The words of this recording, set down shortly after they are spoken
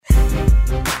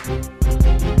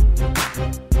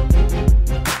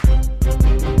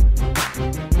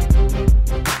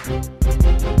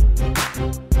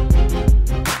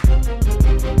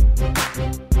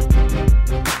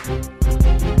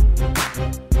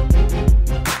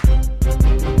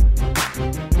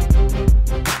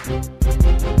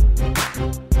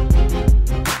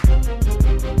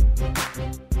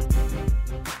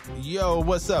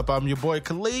what's up? I'm your boy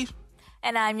Khalif.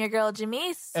 And I'm your girl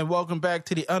Jamise. And welcome back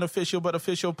to the unofficial but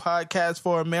official podcast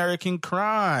for American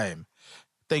Crime.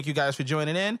 Thank you guys for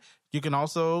joining in. You can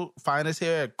also find us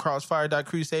here at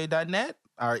crossfire.crusade.net.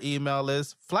 Our email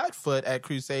is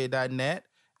flatfoot@crusade.net.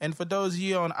 And for those of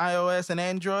you on iOS and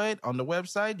Android, on the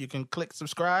website, you can click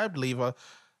subscribe, leave a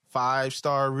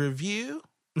 5-star review.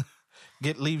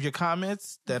 Leave your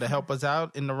comments. That'll help us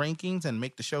out in the rankings and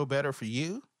make the show better for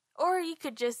you. Or you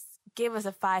could just give us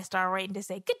a 5-star rating to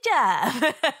say, good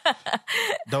job.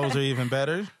 Those are even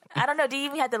better. I don't know. Do you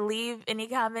even have to leave any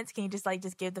comments? Can you just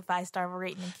give the 5-star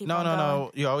rating and keep on going?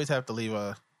 No. You always have to leave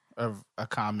a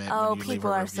comment. Oh, when you leave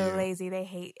people a are review. so lazy. They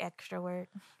hate extra work.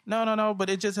 No. But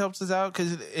it just helps us out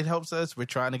because it helps us. We're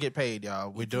trying to get paid,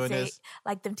 y'all. We're doing this.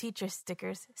 Like them teacher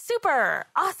stickers. Super.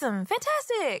 Awesome.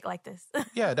 Fantastic. Like this.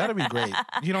 Yeah, that'd be great.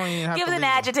 You don't even have Give to us an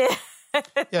adjective.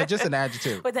 Yeah, just an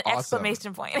adjective. With an awesome.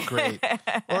 exclamation point. Great.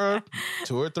 Or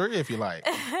 2 or 3 if you like.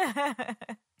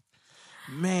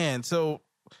 Man, so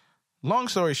long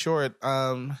story short,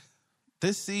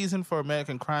 this season for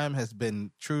American Crime has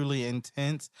been truly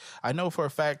intense. I know for a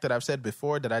fact that I've said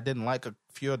before that I didn't like a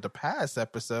few of the past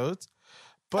episodes.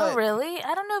 But, oh, really?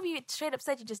 I don't know if you straight up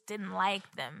said you just didn't like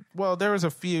them. Well, there was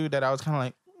a few that I was kind of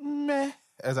like, meh,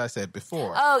 as I said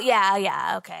before. Oh,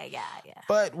 yeah. Okay, yeah.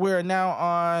 But we're now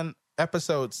on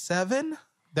episode 7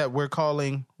 that we're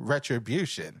calling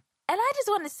Retribution. And I just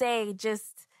want to say,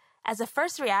 just as a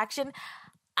first reaction,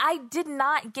 I did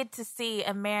not get to see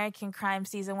American Crime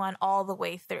Season 1 all the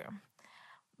way through.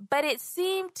 But it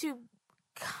seemed to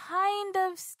kind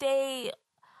of stay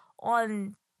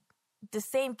on the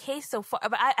same case so far.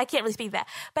 But I can't really speak to that.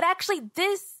 But actually,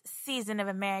 this season of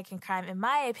American Crime, in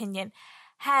my opinion,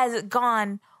 has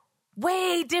gone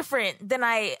way different than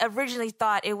I originally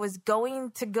thought it was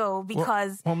going to go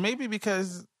because... Well, maybe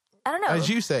because... I don't know. As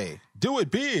you say, do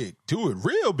it big, do it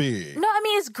real big. No, I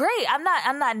mean it's great. I'm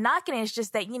not knocking it. It's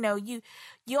just that you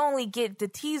only get the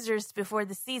teasers before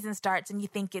the season starts, and you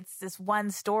think it's this one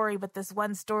story, but this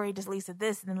one story just leads to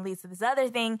this, and then leads to this other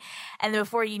thing, and then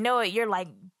before you know it, you're like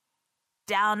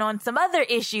down on some other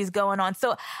issues going on.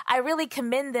 So I really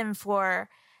commend them for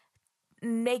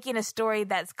making a story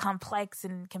that's complex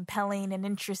and compelling and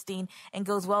interesting and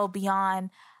goes well beyond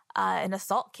an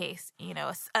assault case, and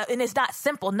it's not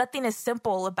simple. Nothing is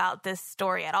simple about this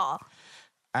story at all.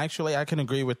 Actually, I can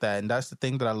agree with that. And that's the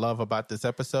thing that I love about this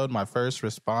episode. My first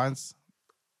response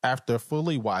after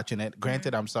fully watching it,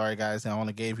 granted, I'm sorry, guys, I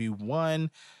only gave you one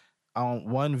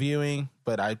viewing,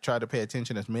 but I tried to pay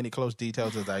attention to as many close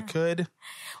details as I could.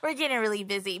 We're getting really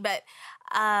busy, but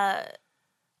I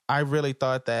really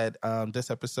thought that this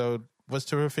episode was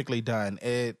terrifically done.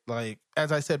 It,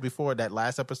 as I said before, that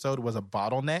last episode was a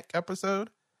bottleneck episode.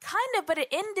 Kind of, but it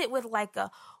ended with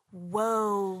a,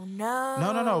 whoa, no.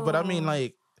 No. But I mean,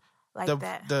 that.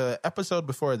 The episode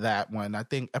before that one, I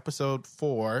think episode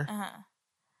 4.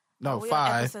 No,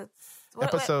 5. We're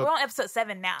on episode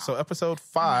 7 now. So episode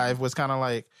 5 was kind of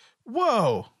like,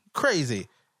 whoa, crazy.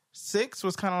 6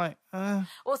 was kind of like,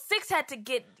 Well, 6 had to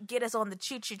get us on the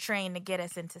choo-choo train to get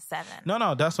us into 7.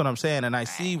 No, that's what I'm saying. And I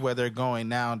see where they're going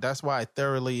now. That's why I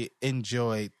thoroughly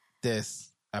enjoyed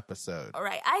this episode. All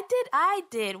right. I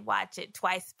did watch it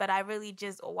twice, but I really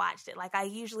just watched it. Like I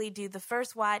usually do the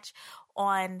first watch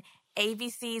on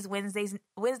ABC's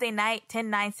Wednesday night,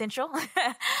 10/9 Central.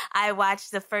 I watch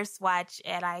the first watch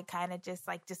and I kind of just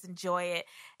enjoy it.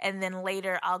 And then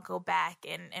later I'll go back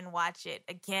and watch it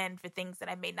again for things that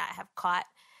I may not have caught,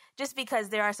 just because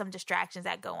there are some distractions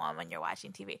that go on when you're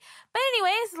watching TV. But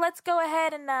anyways, let's go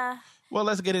ahead and... Well,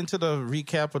 let's get into the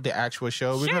recap of the actual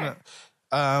show. Sure. We're going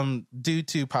to... due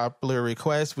to popular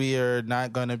request, we are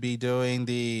not going to be doing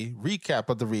the recap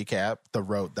of the recap, the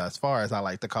road thus far, as I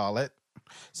like to call it.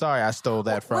 Sorry, I stole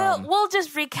that from... We'll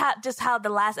just recap just how the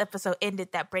last episode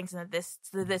ended. That brings into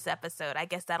this episode. I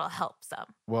guess that'll help some.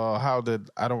 Well,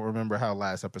 I don't remember how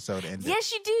last episode ended.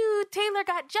 Yes, you do. Taylor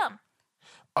got jumped.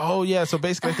 Oh, yeah. So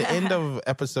basically at the end of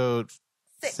episode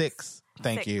 6,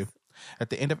 thank you. At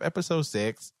the end of episode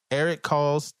 6, Eric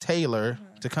calls Taylor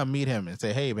to come meet him and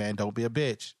say, hey, man, don't be a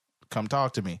bitch. Come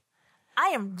talk to me. I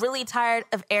am really tired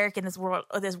of Eric in this word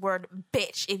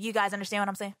bitch, if you guys understand what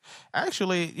I'm saying.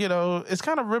 Actually, it's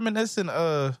kind of reminiscent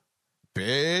of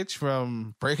bitch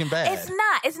from Breaking Bad.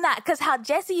 It's not. Because how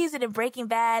Jesse used it in Breaking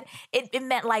Bad, it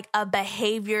meant like a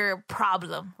behavior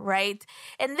problem, right?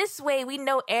 And this way, we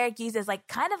know Eric uses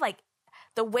kind of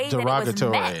the way that it was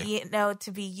meant,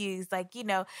 to be used.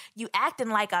 You acting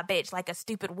like a bitch, like a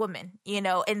stupid woman,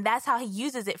 and that's how he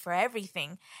uses it for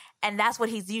everything. And that's what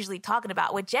he's usually talking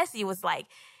about. With Jesse was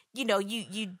you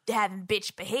having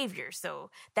bitch behavior. So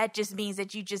that just means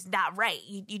that you just not right.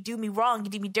 You do me wrong,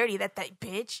 you do me dirty, that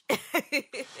bitch.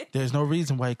 There's no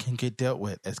reason why it can get dealt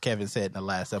with, as Kevin said in the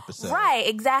last episode. Right,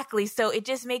 exactly. So it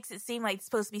just makes it seem like it's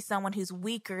supposed to be someone who's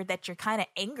weaker that you're kind of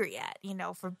angry at,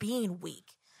 for being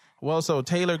weak. Well, so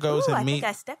Taylor goes I and meet. think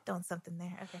I stepped on something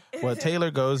there. Okay.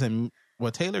 Taylor goes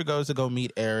to go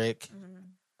meet Eric,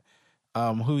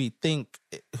 who he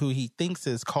thinks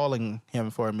is calling him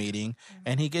for a meeting,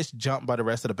 and he gets jumped by the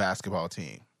rest of the basketball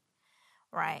team.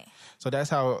 Right. So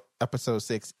that's how episode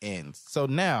 6 ends. So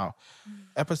now,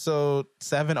 episode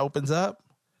 7 opens up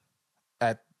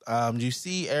at you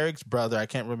see Eric's brother. I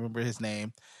can't remember his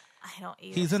name. I don't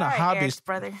either. He's in a hobby. Eric's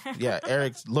brother. Yeah,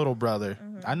 Eric's little brother.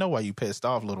 I know why you pissed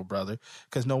off, little brother,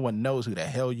 because no one knows who the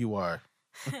hell you are.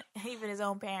 Even his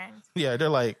own parents. Yeah, they're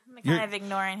like, kind of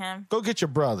ignoring him. Go get your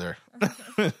brother.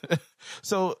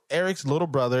 So Eric's little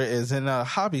brother is in a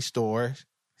hobby store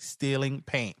stealing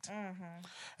paint.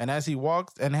 And as he's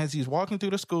walking through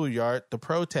the schoolyard, the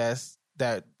protest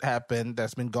that's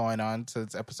been going on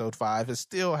since episode 5 is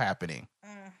still happening.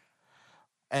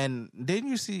 And then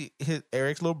you see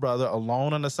Eric's little brother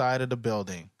alone on the side of the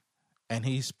building, and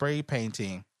he's spray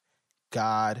painting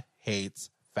 "God hates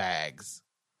fags."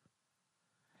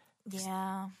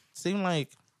 Yeah. Seemed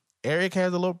like Eric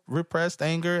has a little repressed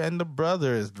anger, and the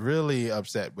brother is really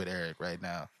upset with Eric right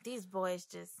now. These boys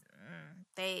just,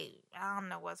 I don't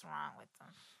know what's wrong with them.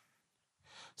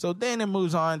 So then it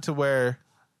moves on to where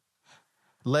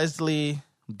Leslie,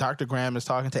 Dr. Graham, is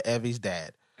talking to Evie's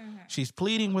dad. She's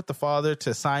pleading with the father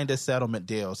to sign this settlement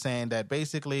deal, saying that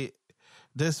basically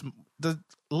the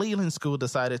Leland School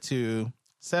decided to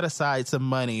set aside some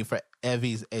money for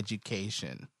Evie's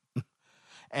education.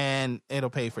 And it'll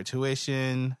pay for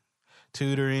tuition,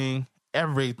 tutoring,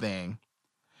 everything.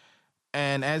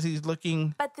 And as he's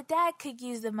looking... But the dad could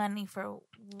use the money for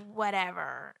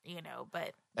whatever,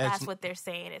 but that's what they're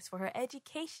saying. It's for her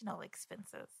educational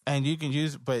expenses. And you can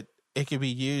use... But it can be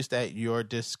used at your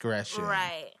discretion.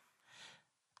 Right.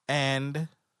 And...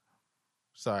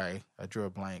 Sorry, I drew a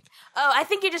blank. Oh, I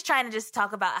think you're just trying to just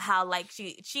talk about how, like,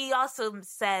 she also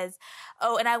says,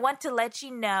 oh, and I want to let you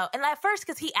know. And at first,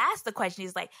 because he asked the question,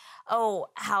 he's like, oh,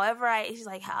 he's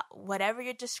like, whatever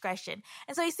your discretion.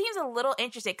 And so he seems a little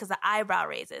interested because the eyebrow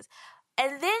raises.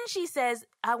 And then she says,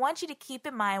 I want you to keep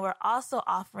in mind, we're also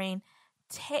offering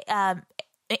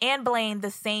Anne Blaine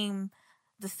the same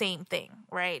thing,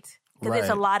 right? Because it's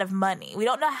a lot of money. We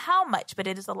don't know how much, but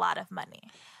it is a lot of money.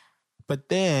 But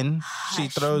then she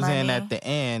throws in at the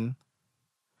end,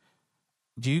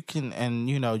 you can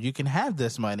have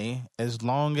this money as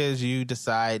long as you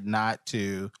decide not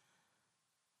to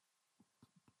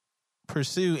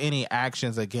pursue any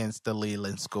actions against the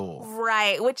Leland School.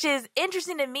 Right, which is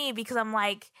interesting to me because I'm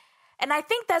like, and I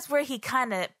think that's where he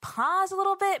kind of paused a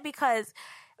little bit because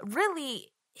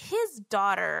really his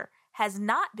daughter has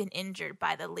not been injured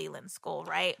by the Leland School,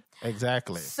 right?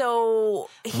 Exactly. So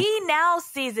he now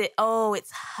sees it,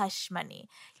 it's hush money.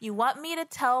 You want me to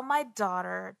tell my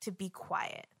daughter to be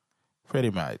quiet. Pretty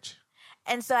much.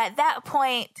 And so at that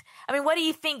point, I mean, what do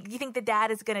you think? Do you think the dad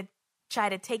is going to try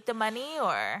to take the money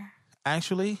or?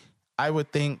 Actually, I would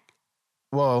think,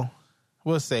 well,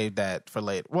 we'll save that for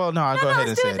later. Well, no, I'll go ahead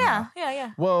and say it now.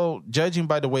 Yeah. Well, judging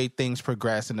by the way things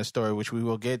progress in the story, which we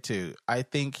will get to, I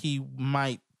think he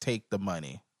might take the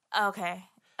money. Okay.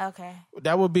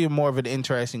 That would be more of an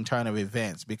interesting turn of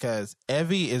events because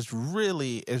Evie is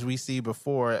really, as we see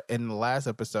before in the last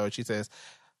episode, she says,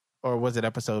 or was it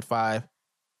episode 5?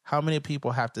 How many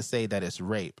people have to say that it's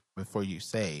rape before you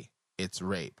say it's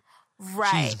rape?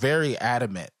 Right. She's very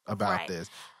adamant about this.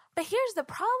 But here's the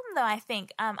problem, though, I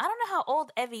think. I don't know how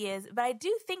old Evie is, but I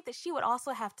do think that she would also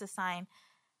have to sign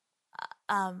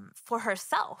for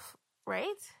herself,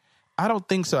 right? I don't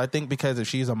think so. I think because if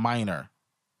she's a minor,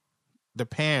 the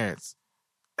parents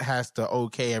has to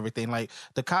okay everything. Like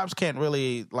the cops can't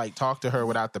really like talk to her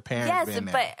without the parents being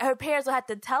there. But her parents will have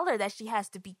to tell her that she has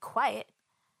to be quiet,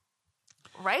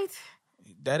 right?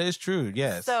 That is true,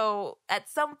 yes. So at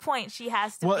some point she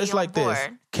has to be it's on like board. This.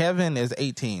 Kevin is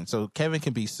 18, so Kevin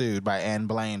can be sued by Anne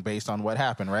Blaine based on what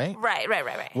happened, right? Right.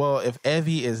 Well, if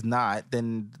Evie is not,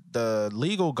 then the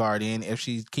legal guardian, if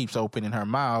she keeps opening her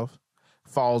mouth,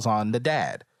 falls on the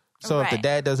dad. So if the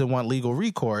dad doesn't want legal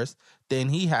recourse, then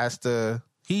he's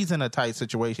in a tight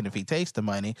situation if he takes the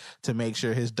money to make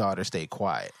sure his daughter stay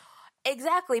quiet.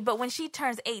 Exactly. But when she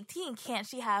turns 18, can't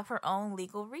she have her own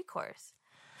legal recourse?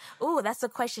 Ooh, that's a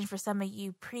question for some of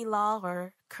you pre-law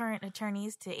or current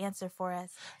attorneys to answer for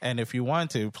us. And if you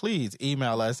want to, please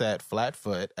email us at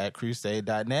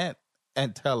flatfoot@crusade.net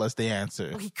and tell us the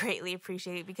answer. We greatly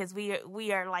appreciate it because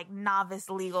we are like novice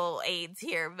legal aides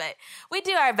here, but we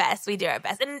do our best. We do our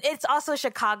best. And it's also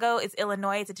Chicago. It's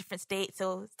Illinois. It's a different state.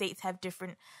 So states have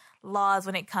different laws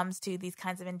when it comes to these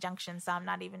kinds of injunctions. So I'm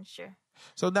not even sure.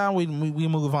 So now we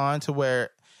move on to where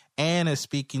Anne is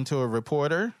speaking to a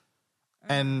reporter,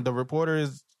 and the reporter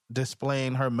is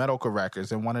displaying her medical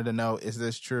records and wanted to know, is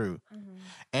this true?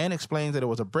 Anne explains that it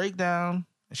was a breakdown.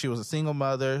 She was a single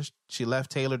mother. She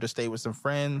left Taylor to stay with some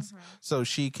friends so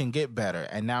she can get better,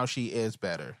 and now she is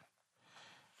better.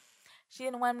 She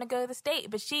didn't want him to go to the state,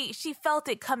 but she felt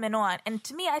it coming on. And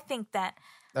to me, I think that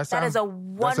is a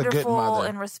wonderful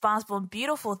and responsible and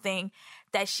beautiful thing,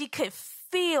 that she could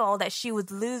feel that she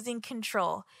was losing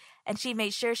control. And she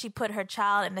made sure she put her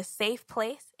child in a safe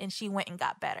place, and she went and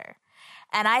got better.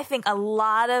 And I think a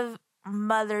lot of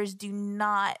mothers do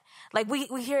not, like, we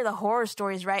hear the horror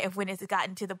stories, right, of when it's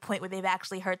gotten to the point where they've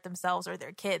actually hurt themselves or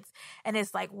their kids. And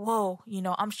it's like, whoa,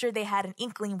 I'm sure they had an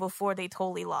inkling before they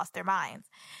totally lost their minds,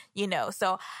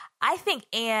 So I think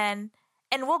Anne,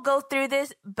 and we'll go through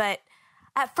this, but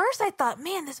at first I thought,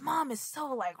 man, this mom is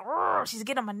so like, she's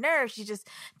getting on my nerves. She's just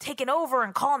taking over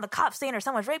and calling the cops saying her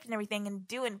son was raped and everything and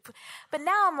doing. But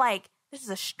now I'm like, this is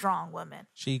a strong woman.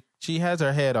 She has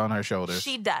her head on her shoulders.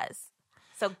 She does.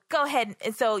 So go ahead.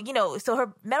 And so, so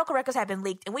her medical records have been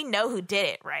leaked and we know who did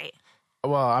it, right?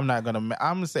 Well, I'm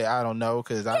going to say I don't know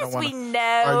because I don't want to. We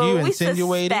know. Are you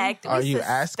insinuating? Are you suspect.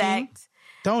 Asking?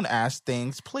 Don't ask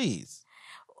things, please.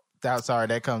 Sorry,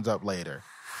 that comes up later.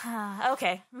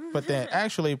 Okay. But then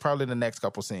actually probably the next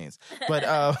couple scenes. But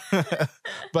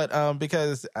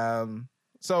because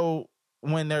so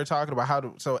when they're talking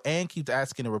about so Anne keeps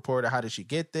asking the reporter, how did she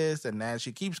get this? And as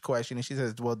she keeps questioning, she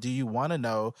says, well, do you want to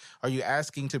know? Are you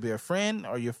asking to be a friend?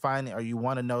 Or you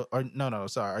want to know? Or no,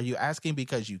 sorry. Are you asking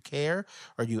because you care?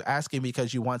 Or are you asking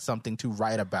because you want something to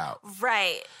write about?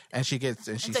 Right. And she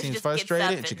seems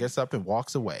frustrated and she gets up and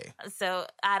walks away. So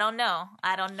I don't know.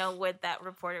 I don't know where that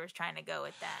reporter was trying to go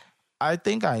with that. I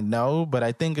think I know, but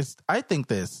I think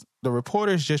the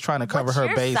reporter's just trying to cover her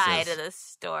bases. What's your side of the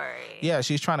story? Yeah,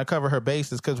 she's trying to cover her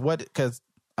bases because we'll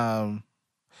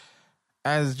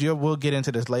get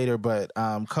into this later, but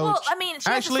Coach. Well, I mean, she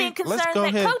has the same concerns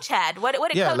that Coach had. What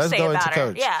did Coach say about her?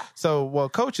 Coach. Yeah. So,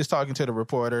 Coach is talking to the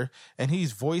reporter, and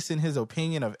he's voicing his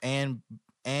opinion of Anne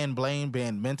Blaine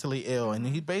being mentally ill, and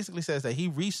he basically says that he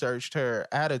researched her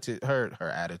attitude, her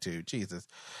condition,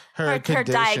 her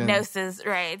diagnosis,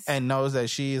 right, and knows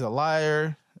that she's a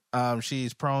liar.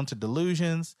 She's prone to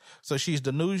delusions, so she's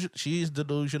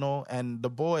delusional, and the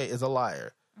boy is a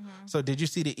liar. So did you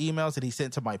see the emails that he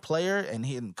sent to my player?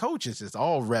 And Coach is just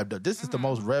all revved up. This is the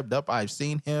most revved up I've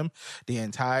seen him the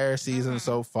entire season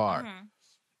so far.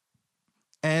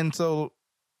 And so,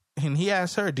 and he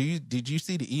asked her, did you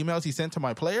see the emails he sent to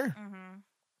my player?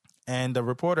 And the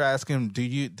reporter asked him,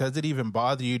 does it even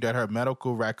bother you that her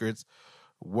medical records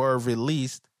were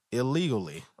released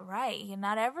illegally? Right.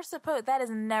 That is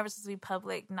never supposed to be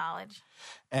public knowledge.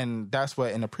 And that's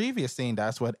what, in the previous scene,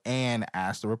 that's what Anne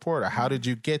asked the reporter. How did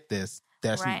you get this?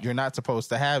 You're not supposed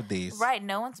to have these. Right.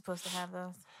 No one's supposed to have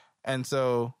those. And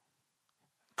so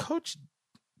Coach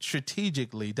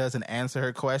strategically doesn't answer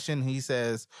her question. He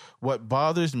says, what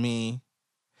bothers me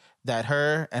that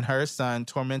her and her son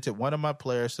tormented one of my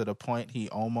players to the point he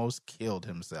almost killed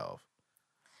himself.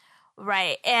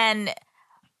 Right. And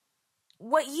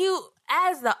what you,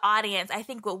 as the audience, I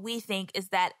think what we think is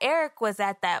that Eric was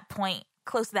at that point,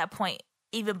 close to that point,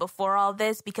 even before all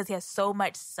this, because he has so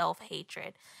much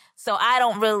self-hatred. So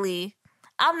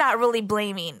I'm not really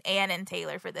blaming Anne and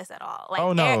Taylor for this at all.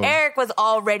 Like, no. Eric was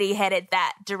already headed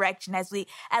that direction, as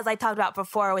I talked about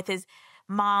before, with his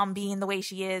mom being the way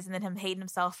she is and then him hating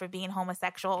himself for being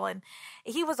homosexual. And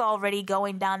he was already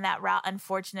going down that route,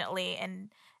 unfortunately.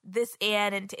 And this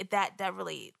Anne and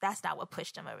that's not what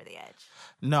pushed him over the edge.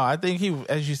 No, I think he,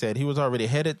 as you said, he was already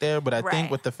headed there. But I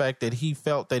think with the fact that he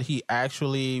felt that he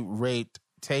actually raped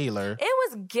Taylor,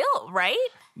 it was guilt, right?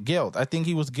 Guilt. I think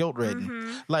he was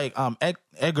guilt-ridden. Like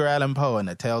Edgar Allan Poe in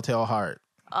The Telltale Heart.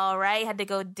 All right, had to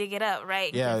go dig it up,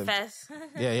 right? Yeah, confess.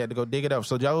 Yeah, he had to go dig it up.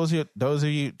 So those of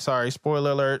you, sorry,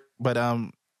 spoiler alert, but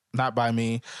not by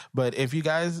me. But if you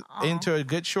guys into a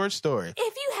good short story,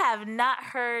 if you have not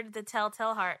heard The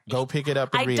Telltale Heart, go pick it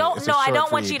up and read it. I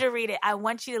don't want you to read it. I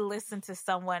want you to listen to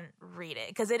someone read it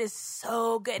because it is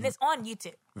so good, and it's on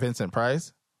YouTube. Vincent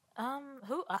Price.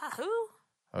 Who?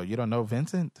 Oh, you don't know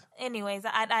Vincent? Anyways,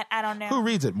 I don't know. Who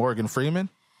reads it? Morgan Freeman?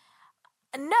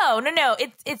 No.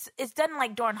 It's done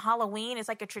like during Halloween. It's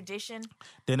like a tradition.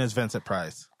 Then it's Vincent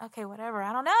Price. Okay, whatever.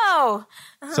 I don't know.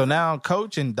 So now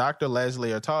Coach and Dr.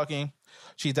 Leslie are talking,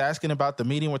 She's asking about the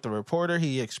meeting with the reporter.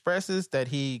 He expresses that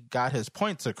he got his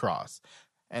points across.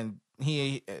 And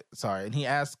he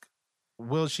asks,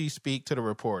 will she speak to the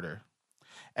reporter?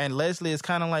 And Leslie is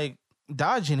kind of like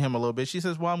dodging him a little bit. She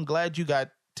says, well, I'm glad you got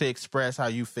to express how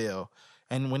you feel.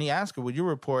 And when he asks her, would you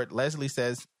report? Leslie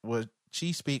says, would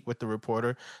she speak with the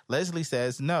reporter? Leslie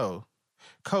says, no.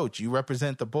 Coach, you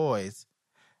represent the boys,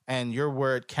 and your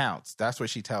word counts. That's what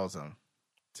she tells him.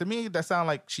 To me, that sounds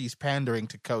like she's pandering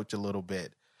to Coach a little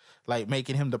bit, like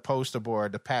making him the poster boy,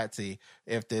 the patsy,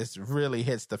 if this really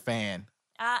hits the fan.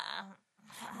 I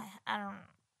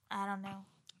don't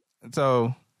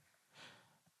know.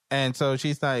 So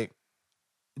she's like,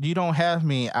 you don't have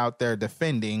me out there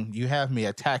defending, you have me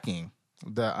attacking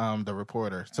the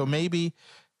reporter. So maybe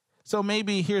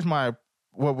here's what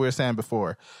we were saying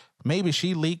before. Maybe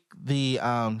she leaked the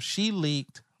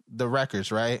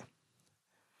records, right?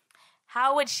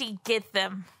 How would she get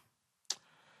them?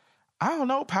 I don't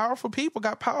know. Powerful people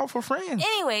got powerful friends.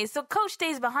 Anyway, so Coach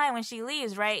stays behind when she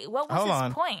leaves, right? What was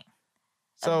his point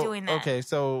of doing that? Okay,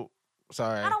 so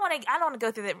sorry. I don't want to go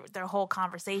through their whole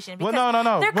conversation. Because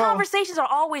no. Their conversations are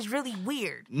always really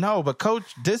weird. No, but Coach,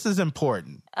 this is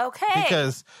important. Okay.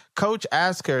 Because Coach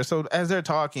asked her, so as they're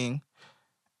talking,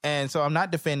 and so I'm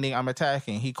not defending, I'm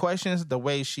attacking. He questions the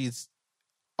way she's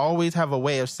always have a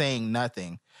way of saying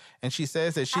nothing. And she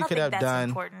says that she could have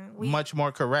done much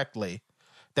more correctly.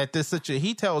 That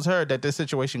he tells her that this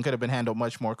situation could have been handled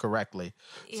much more correctly.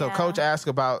 Yeah. So Coach asks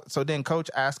about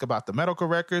the medical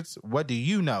records. What do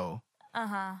you know?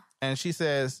 Uh-huh. And she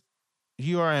says,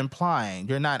 you are implying,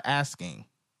 you're not asking.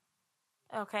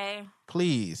 Okay.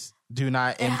 Please do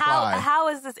not imply. How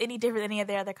is this any different than any of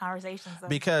their other conversations, though?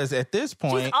 Because at this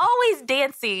point, she's always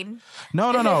dancing.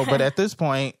 No. But at this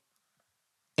point,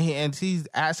 and he's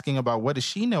asking about what does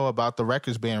she know about the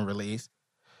records being released.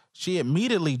 She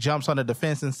immediately jumps on the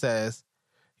defense and says,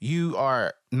 you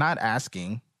are not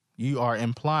asking, you are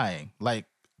implying. Like,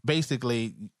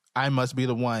 basically, I must be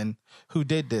the one who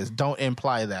did this. Don't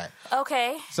imply that.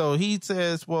 Okay. So he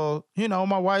says, well,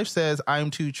 my wife says I'm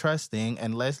too trusting.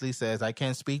 And Leslie says, I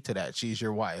can't speak to that. She's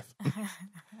your wife.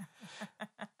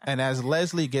 And as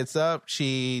Leslie gets up,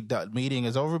 the meeting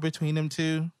is over between them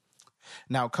two.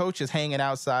 Now, Coach is hanging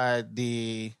outside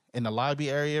in the lobby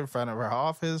area in front of her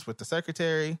office with the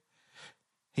secretary.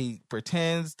 He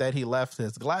pretends that he left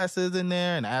his glasses in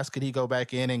there and asks could he go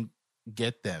back in and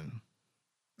get them.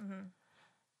 Mm-hmm.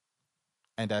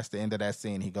 And that's the end of that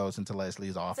scene. He goes into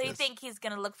Leslie's office. So you think he's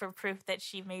going to look for proof that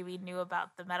she maybe knew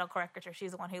about the medical records or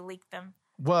she's the one who leaked them?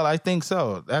 Well, I think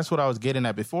so. That's what I was getting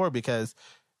at before because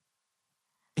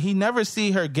he never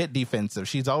see her get defensive.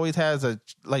 She's always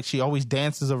she always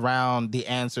dances around the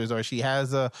answers or she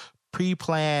has a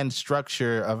pre-planned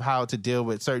structure of how to deal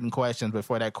with certain questions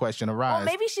before that question arises.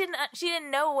 Well, maybe she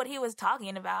didn't know what he was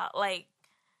talking about. Like,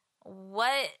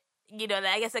 what,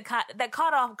 I guess that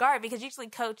caught off guard because usually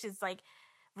Coach is like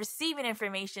receiving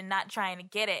information, not trying to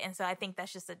get it. And so I think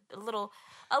that's just a little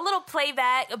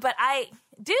playback. But I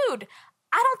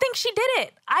don't think she did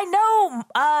it. I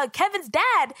know Kevin's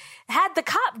dad had the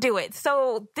cop do it.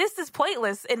 So this is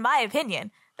pointless, in my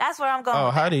opinion. That's where I'm going.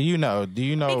 Oh, how do you know? Do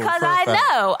you know? Because I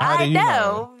know. I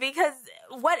know. Because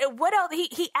what else?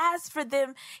 He asked for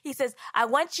them. He says, I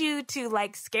want you to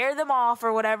like scare them off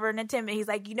or whatever and intimidate. He's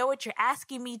like, you know what you're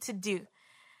asking me to do?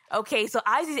 Okay, so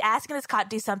Ozzy's asking his cop to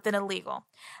do something illegal.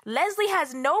 Leslie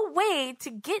has no way to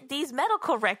get these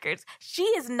medical records. She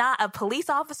is not a police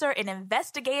officer, an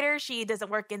investigator. She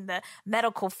doesn't work in the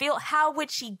medical field. How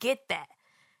would she get that?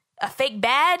 A fake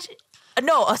badge?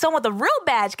 No, someone with a real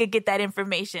badge could get that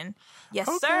information. Yes,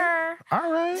 okay. Sir. All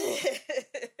right.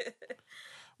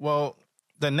 Well,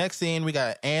 the next scene, we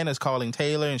got Anne is calling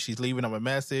Taylor and she's leaving him a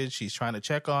message. She's trying to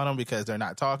check on him because they're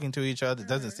not talking to each other. It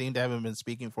doesn't seem to have been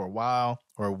speaking for a while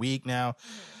or a week now.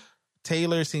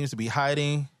 Taylor seems to be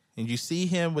hiding and you see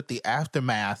him with the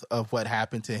aftermath of what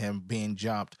happened to him being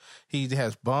jumped. He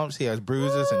has bumps, he has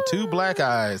bruises and 2 black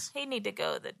eyes. He need to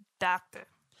go to the doctor.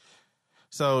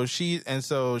 So she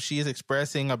is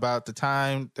expressing about the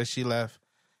time that she left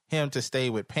him to stay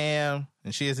with Pam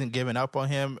and she hasn't given up on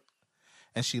him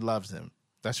and she loves him.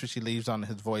 That's what she leaves on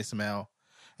his voicemail.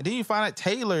 And then you find out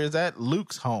Taylor is at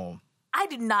Luke's home. I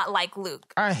do not like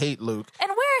Luke. I hate Luke. And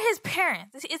where are his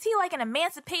parents? Is he like an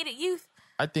emancipated youth?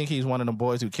 I think he's one of the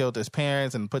boys who killed his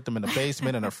parents and put them in the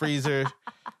basement in a freezer.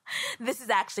 This is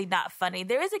actually not funny.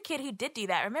 There is a kid who did do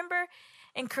that. Remember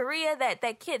in Korea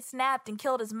that kid snapped and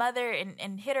killed his mother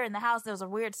and hid her in the house? There was a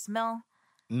weird smell.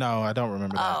 No, I don't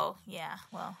remember that. Oh, yeah.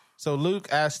 Well. So Luke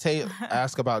asked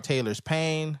about Taylor's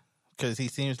pain because he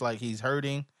seems like he's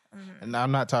hurting. And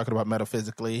I'm not talking about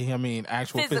metaphysically. I mean,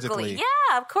 actual physically.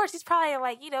 Yeah, of course. He's probably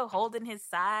like, holding his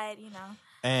side,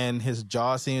 And his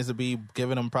jaw seems to be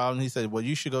giving him problems. He said, well,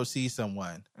 you should go see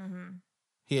someone.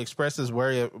 He expresses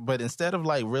worry, but instead of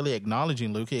like really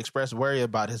acknowledging Luke, he expressed worry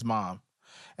about his mom.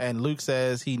 And Luke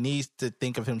says he needs to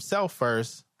think of himself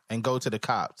first and go to the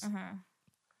cops.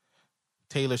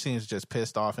 Taylor seems just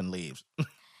pissed off and leaves.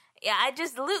 Yeah,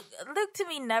 Luke to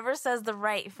me never says the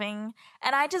right thing,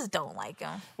 and I just don't like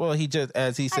him. Well, he just,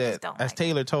 as he said, as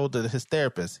Taylor told his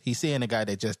therapist, he's seeing a guy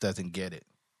that just doesn't get it.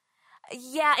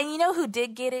 Yeah, and you know who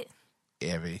did get it?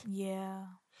 Evie. Yeah.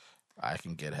 I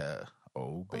can get her.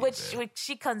 Oh, baby. Which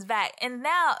she comes back. And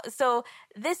now, so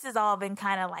this has all been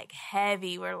kind of like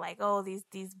heavy. We're like, oh,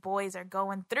 these boys are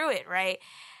going through it, right?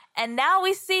 And now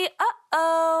we see,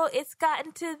 it's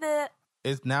gotten to the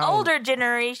older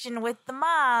generation with the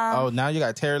mom. Oh, now you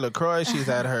got Terry LaCroix. She's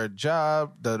at her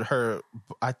job.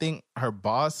 I think her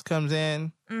boss comes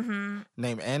in,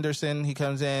 named Anderson. He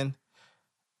comes in,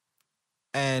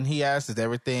 and he asks, "Is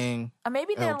everything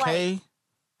maybe they're okay?" Like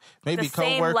maybe the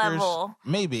same level.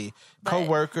 Maybe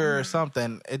coworker or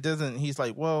something. It doesn't. He's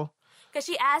like, well. Because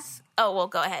she asks, oh, well,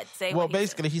 go ahead. Say well,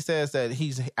 basically, he says that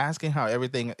he's asking how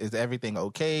everything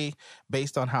okay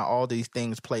based on how all these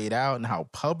things played out and how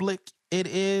public it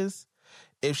is.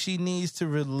 If she needs to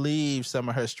relieve some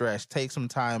of her stress, take some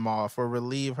time off, or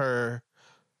relieve her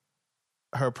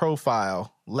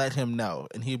profile, let him know,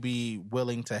 and he'll be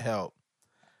willing to help.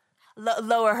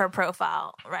 Lower her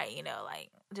profile, right? Like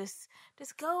just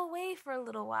go away for a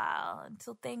little while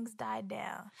until things die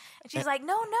down. And she's like,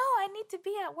 no, I need to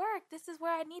be at work. This is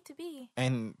where I need to be.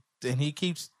 And he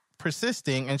keeps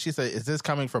persisting, and she said, is this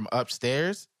coming from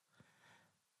upstairs?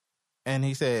 And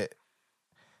he said,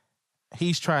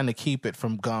 he's trying to keep it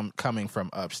from coming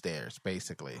from upstairs,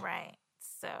 basically. Right.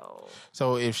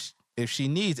 So if she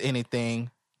needs anything,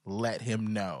 let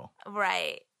him know.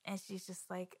 Right. And she's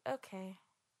just like, okay.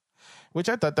 Which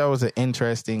I thought that was an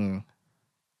interesting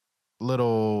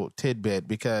little tidbit,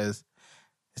 because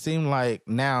it seemed like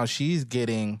now she's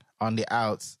getting on the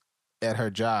outs at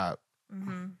her job.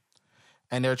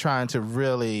 And they're trying to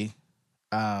really...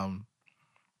 it's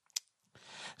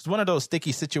one of those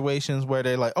sticky situations where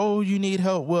they're like, oh, you need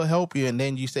help, we'll help you. And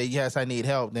then you say, yes, I need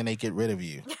help. Then they get rid of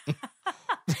you.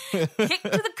 Kick to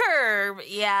the curb.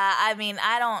 Yeah, I mean,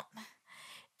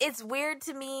 it's weird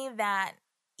to me that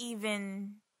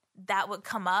even that would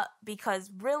come up,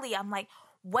 because really I'm like,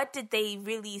 what did they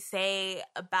really say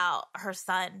about her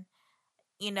son?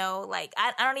 Like,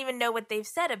 I don't even know what they've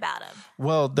said about him.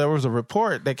 Well, there was a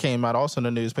report that came out also in the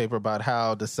newspaper about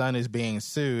how the son is being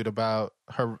sued about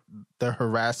the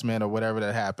harassment or whatever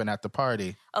that happened at the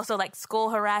party. Oh, so like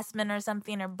school harassment or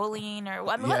something, or bullying, or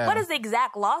what is the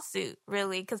exact lawsuit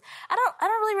really? Because I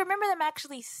don't really remember them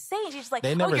actually saying. She's like,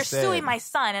 oh, you're suing my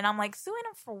son, and I'm like, suing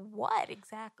him for what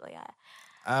exactly?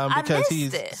 Because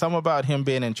he's something about him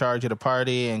being in charge of the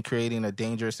party and creating a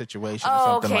dangerous situation or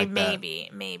something like that.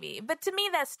 Maybe. But to me,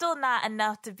 that's still not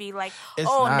enough to be like,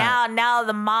 now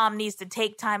the mom needs to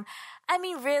take time. I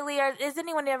mean, really, is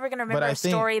anyone ever going to remember a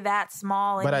story that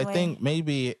small anyway? But I think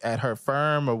maybe at her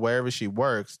firm or wherever she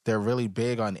works, they're really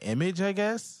big on image, I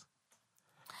guess.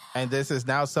 And this is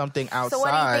now something outside. So what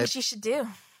do you think she should do?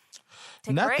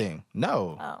 Take Nothing. A break?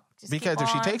 No. Oh, because if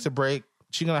she takes a break,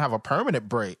 she's going to have a permanent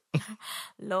break.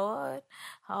 Lord.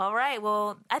 All right.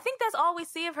 Well, I think that's all we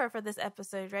see of her for this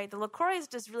episode, right? The LaCroix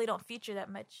just really don't feature that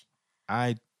much.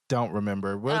 I don't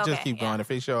remember. We'll just keep going. If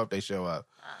they show up, they show up.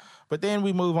 But then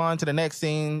we move on to the next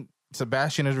scene.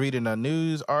 Sebastian is reading a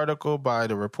news article by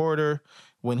the reporter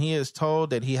when he is told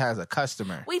that he has a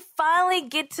customer. We finally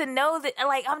get to know that.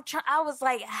 Like, I was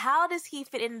like, how does he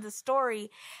fit into the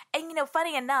story? And,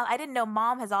 funny enough, I didn't know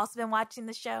Mom has also been watching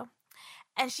the show.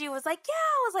 And she was like, yeah.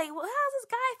 I was like, well, how does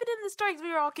this guy fit into the story? Because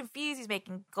we were all confused. He's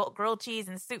making grilled cheese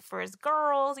and soup for his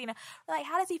girls. We're like,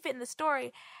 how does he fit in the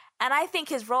story? And I think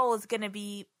his role is going to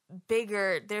be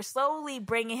bigger. They're slowly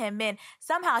bringing him in.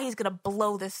 Somehow he's going to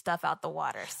blow this stuff out the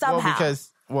water. Somehow.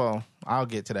 I'll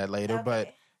get to that later. Okay.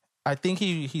 But I think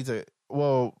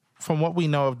from what we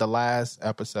know of the last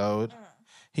episode,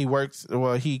 he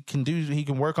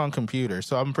can work on computers.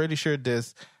 So I'm pretty sure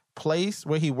this place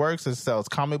where he works and sells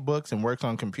comic books and works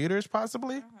on computers,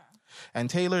 possibly. And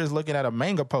Taylor is looking at a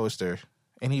manga poster,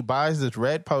 and he buys this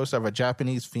red poster of a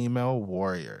Japanese female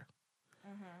warrior.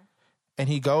 And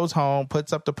he goes home,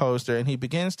 puts up the poster, and he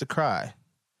begins to cry.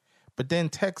 But then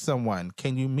texts someone,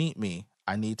 can you meet me?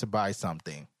 I need to buy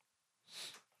something.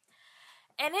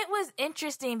 And it was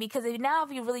interesting because now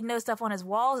if you really know stuff on his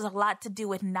walls, there's a lot to do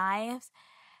with knives.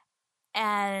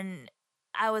 And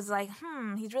I was like,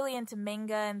 he's really into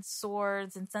manga and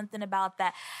swords, and something about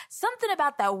that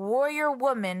warrior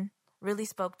woman really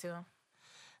spoke to him.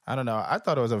 I don't know. I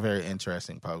thought it was a very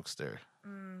interesting poster.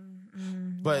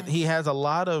 But he has a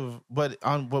lot of, but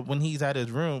when he's at his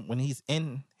room, when he's in his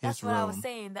room. That's what I was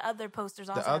saying. The other posters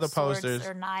also have swords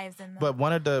or knives in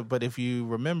them. But if you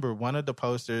remember, one of the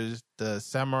posters, the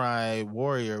samurai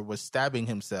warrior was stabbing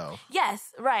himself.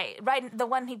 Yes, right. The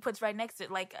one he puts right next to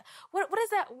it. Like, what is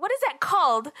that? What is that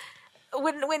called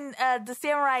when the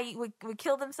samurai would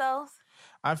kill themselves?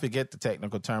 I forget the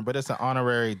technical term, but it's an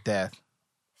honorary death.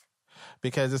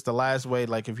 Because it's the last way,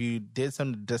 like if you did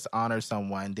something to dishonor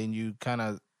someone, then you kind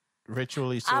of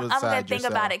ritually suicide yourself. I'm going to think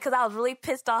about it because I was really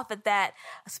pissed off at that.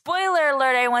 Spoiler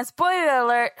alert, everyone. Spoiler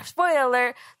alert. Spoiler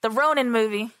alert. The Ronin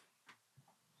movie.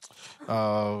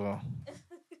 Oh.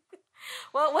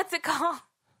 Well, what's it called?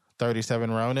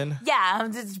 37 Ronin? Yeah,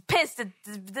 I'm just pissed at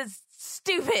this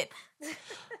stupid.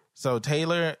 So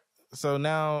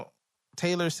now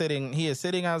Taylor's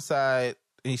sitting outside.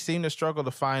 He seemed to struggle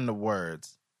to find the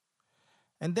words.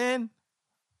 And then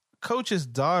Coach's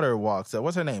daughter walks up.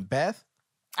 What's her name? Beth?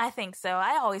 I think so.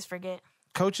 I always forget.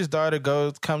 Coach's daughter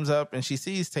comes up and she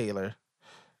sees Taylor.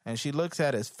 And she looks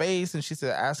at his face and she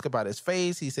said, ask about his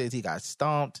face. He says he got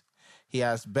stomped. He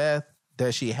asked Beth,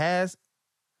 does she have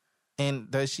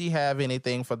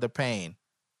anything for the pain?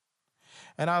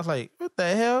 And I was like, what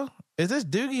the hell? Is this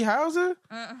Doogie Howser?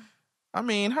 I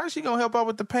mean, how's she going to help out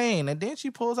with the pain? And then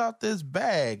she pulls out this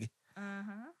bag.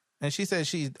 And she says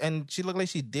she looked like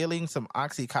she's dealing some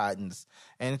Oxycontins.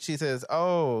 And she says,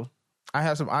 oh, I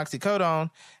have some oxycodone.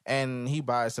 And he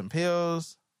buys some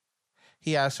pills.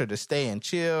 He asks her to stay and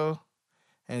chill.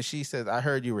 And she says, I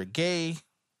heard you were gay.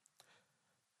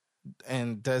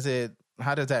 And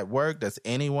how does that work? Does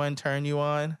anyone turn you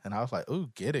on? And I was like,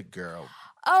 ooh, get it, girl.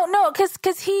 Oh, no,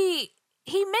 because he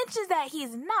mentions that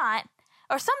he's not.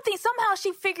 Or something, somehow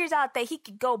she figures out that he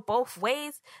could go both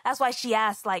ways. That's why she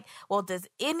asks, like, well, does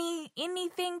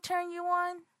anything turn you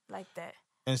on? Like that.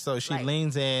 And so she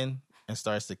leans in and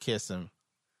starts to kiss him.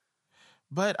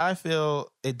 But I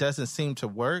feel it doesn't seem to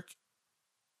work.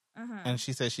 And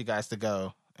she says she got to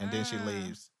go. And then she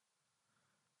leaves.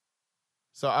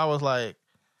 So I was like,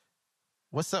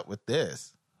 what's up with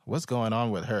this? What's going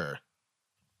on with her?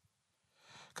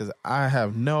 Because I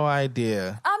have no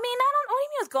idea. I mean,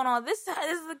 what's going on? This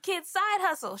is the kid's side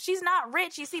hustle. She's not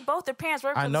rich. You see both their parents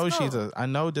work for the school. I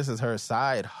know this is her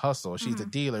side hustle. She's a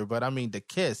dealer, but I mean the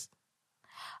kiss.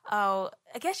 Oh,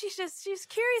 I guess she's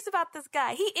curious about this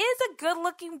guy. He is a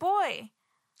good-looking boy.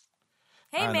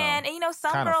 Hey, man, and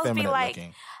some Kinda girls be like,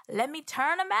 looking. let me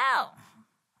turn him out.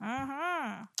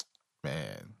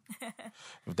 Man,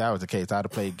 if that was the case, I'd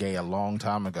have played gay a long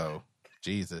time ago.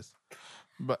 Jesus.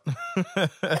 But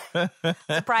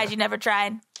surprised you never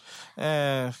tried.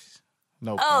 No.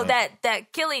 Oh, point.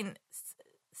 that killing.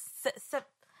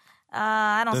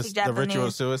 I don't speak Japanese. The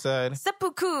ritual suicide.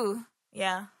 Seppuku.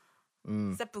 Yeah.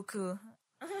 Seppuku.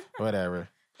 Whatever.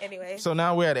 Anyway. So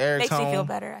now we're at Eric's home. Makes me feel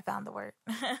better. I found the word.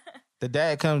 The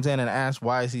dad comes in and asks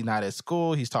why is he not at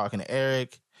school. He's talking to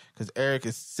Eric because Eric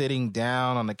is sitting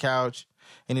down on the couch,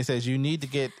 and he says, "You need to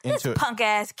get into this punk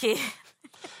ass kid."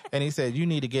 And he said, "You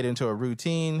need to get into a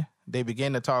routine." They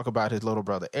begin to talk about his little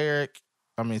brother Eric.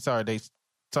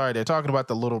 They're talking about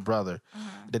the little brother.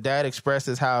 The dad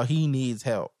expresses how he needs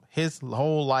help. His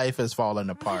whole life has fallen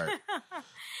apart.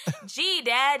 Gee,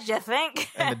 Dad, you think?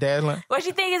 And the dad like, what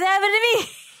you think is happening to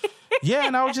me? Yeah,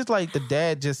 and I was just like, the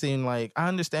dad just seemed like, I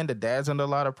understand the dad's under a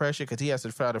lot of pressure because he has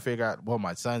to try to figure out, well,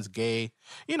 my son's gay.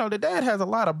 The dad has a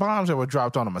lot of bombs that were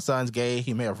dropped on him. My son's gay.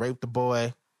 He may have raped the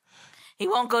boy. He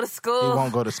won't go to school.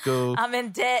 I'm in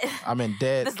debt.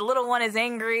 This little one is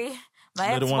angry. My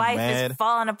ex-wife is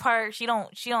falling apart. She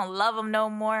don't love him no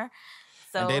more.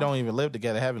 So, and they don't even live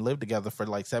together. Haven't lived together for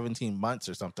like 17 months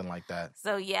or something like that.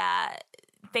 So yeah,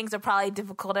 things are probably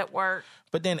difficult at work.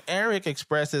 But then Eric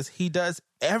expresses he does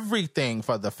everything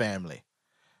for the family.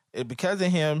 Because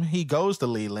of him, he goes to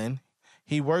Leland.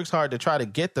 He works hard to try to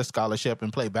get the scholarship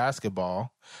and play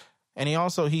basketball. And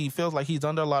he feels like he's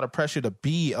under a lot of pressure to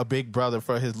be a big brother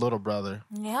for his little brother.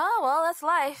 Yeah, well, that's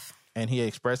life. And he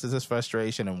expresses his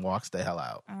frustration and walks the hell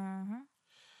out.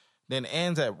 Then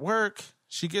Anne's at work.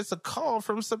 She gets a call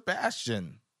from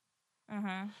Sebastian.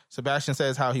 Sebastian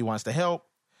says how he wants to help.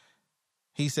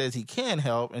 He says he can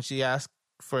help, and she asks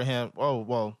for him.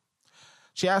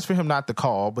 She asked for him not to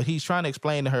call, but he's trying to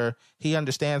explain to her he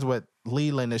understands what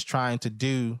Leland is trying to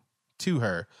do to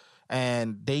her,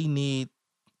 and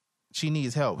she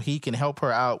needs help. He can help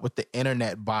her out with the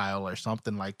internet bile or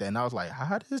something like that. And I was like,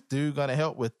 how is this dude gonna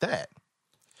help with that?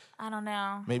 I don't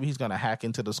know. Maybe he's going to hack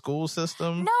into the school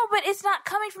system. No, but it's not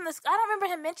coming from the. I don't remember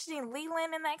him mentioning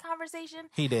Leland in that conversation.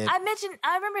 He did. I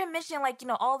remember him mentioning like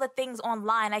all the things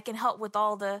online. I can help with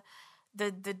all the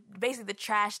basically the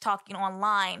trash talking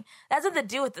online. That has nothing to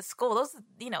do with the school. Those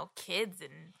kids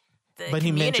and the but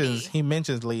community. he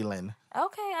mentions Leland.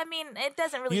 Okay, I mean it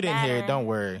doesn't really. You didn't matter. hear it. Don't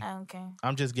worry. Okay.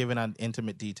 I'm just giving out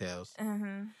intimate details.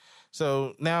 Mm-hmm.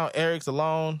 So now Eric's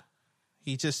alone.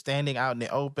 He's just standing out in the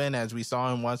open, as we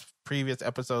saw him once previous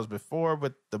episodes before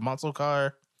with the muscle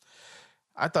car.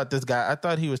 I thought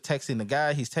he was texting the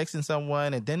guy. He's texting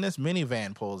someone, and then this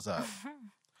minivan pulls up.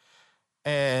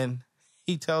 And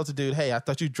he tells the dude, hey, I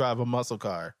thought you drive a muscle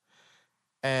car.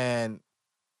 And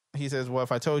he says, well,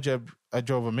 if I told you I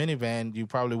drove a minivan, you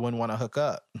probably wouldn't want to hook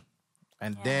up.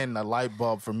 And then a light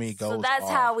bulb for me goes off. So that's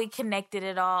how we connected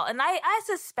it all. And I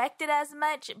suspected as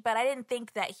much, but I didn't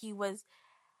think that he was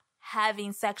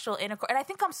having sexual intercourse. And I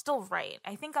think I'm still right.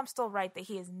 That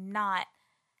he is not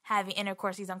having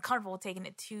intercourse. He's uncomfortable taking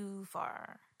it too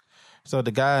far. So the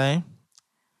guy,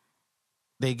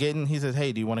 he says,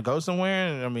 hey, do you want to go somewhere?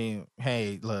 And I mean,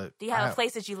 hey, look. Do you have a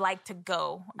place that you like to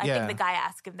go? I think the guy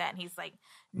asked him that, and he's like,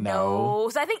 no.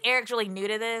 So I think Eric's really new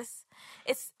to this.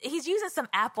 He's using some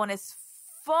app on his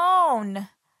phone.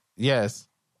 Yes.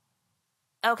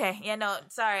 Okay. Yeah, no,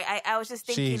 sorry. I was just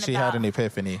thinking she had an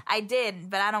epiphany. I did,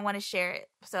 but I don't want to share it.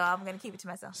 So I'm going to keep it to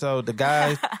myself. So the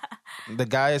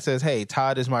guy says, hey,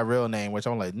 Todd is my real name, which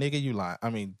I'm like, nigga, you lying. I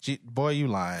mean, boy, you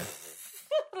lying.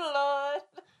 Lord.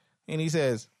 And he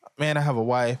says, man, I have a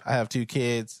wife. I have 2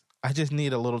 kids. I just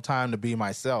need a little time to be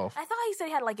myself. I thought he said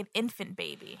he had like an infant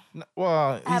baby.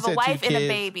 Well, he I have said a wife 2 and kids. a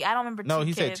baby. I don't remember 2 kids. No,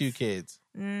 he said 2 kids.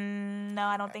 No,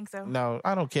 I don't think so. No,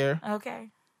 I don't care.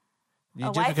 Okay.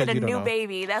 A wife and a new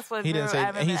baby. That's what he didn't say.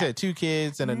 He said 2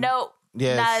 kids and a nope.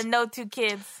 Yes. No 2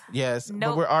 kids. Yes.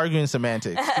 Nope. But we're arguing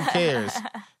semantics. Who cares?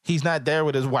 He's not there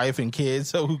with his wife and kids,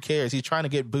 so who cares? He's trying to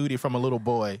get booty from a little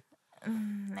boy.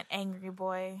 An angry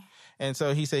boy. And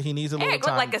so he said he needs a little Eric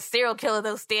time. looked like a serial killer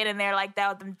though, standing there like that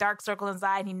with them dark circles in his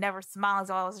eye, and he never smiles.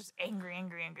 So I was just angry.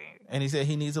 And he said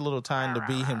he needs a little time to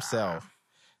be himself.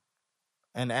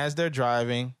 And as they're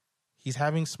driving, he's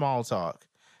having small talk.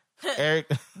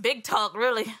 Eric, big talk,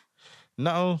 really.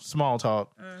 No, small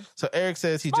talk. So Eric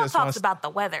says small talk's about the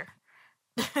weather.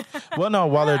 Well, no,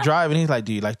 while they're driving, he's like,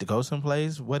 do you like to go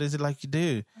someplace? What is it like you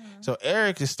do? So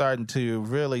Eric is starting to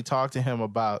really talk to him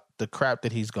about the crap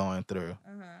that he's going through.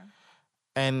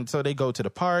 And so they go to the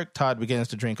park. Todd begins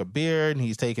to drink a beer, and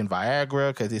he's taking Viagra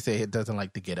because he said he doesn't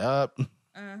like to get up.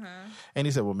 And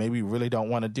he said, well, maybe you really don't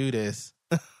want to do this.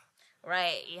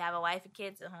 Right. You have a wife and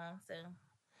kids at home,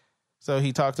 So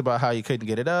he talks about how he couldn't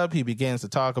get it up. He begins to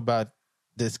talk about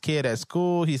this kid at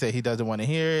school. He said he doesn't want to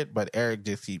hear it, but Eric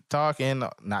just keeps talking,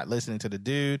 not listening to the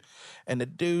dude. And the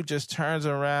dude just turns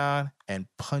around and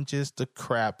punches the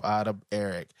crap out of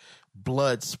Eric.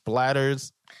 Blood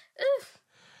splatters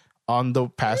on the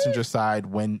passenger side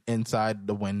when inside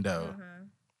the window.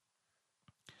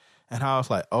 And I was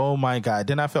like, oh my God.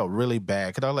 Then I felt really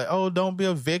bad because I was like, oh, don't be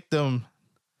a victim.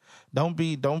 Don't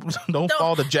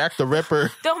fall to Jack the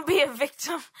Ripper. Don't be a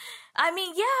victim. I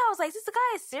mean, yeah, I was like, is this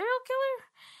guy a serial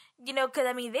killer? Because,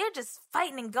 I mean, they're just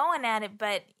fighting and going at it,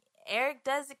 but Eric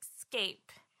does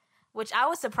escape, which I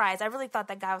was surprised. I really thought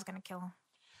that guy was going to kill him.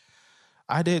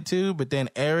 I did too, but then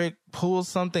Eric pulls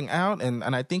something out, and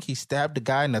I think he stabbed the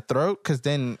guy in the throat, because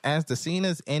then as the scene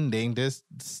is ending, as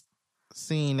the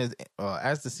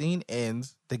scene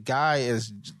ends, the guy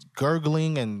is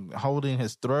gurgling and holding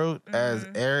his throat as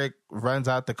Eric runs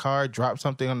out the car, drops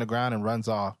something on the ground, and runs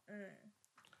off.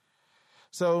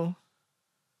 So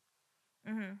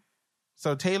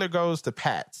Taylor goes to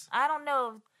Pat's. I don't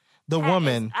know. The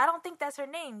woman. I don't think that's her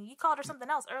name. You called her something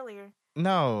else earlier.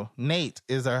 No, Nate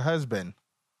is her husband.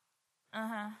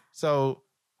 So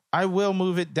I will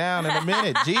move it down in a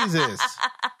minute. Jesus.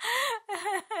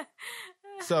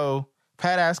 So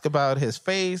Pat asks about his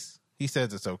face. He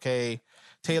says it's okay.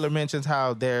 Taylor mentions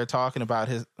how they're talking about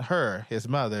his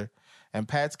mother, and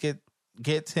Pat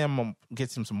gets him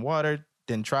some water,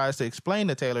 then tries to explain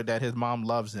to Taylor that his mom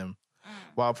loves him.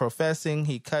 While professing,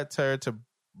 he cuts her to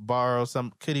borrow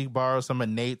some of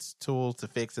Nate's tools to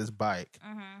fix his bike.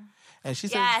 And she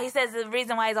says, he says the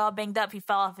reason why he's all banged up, he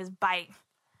fell off his bike.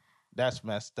 That's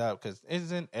messed up, because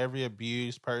isn't every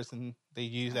abused person, they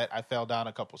use that? I fell down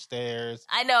a couple stairs.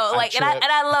 I know, and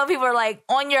I love people are like,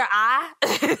 on your eye.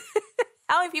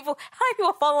 How many people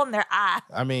fall on their eye?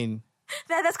 I mean,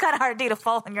 that's kind of hard to do, to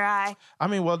fall on your eye. I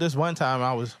mean, well, this one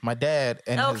time my dad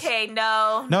and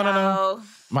No.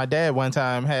 My dad one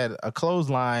time had a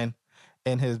clothesline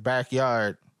in his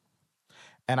backyard,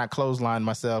 and I clotheslined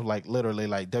myself, like literally,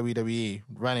 like WWE,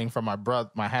 running from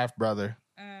my half brother.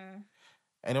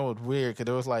 And it was weird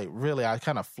because it was like, really, I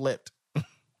kind of flipped.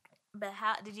 But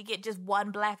how did you get just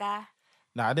one black eye?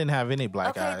 No, I didn't have any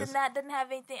black eyes. Okay, then that didn't have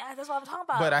anything. That's what I'm talking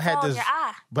about. But I had this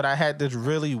eye.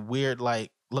 really weird,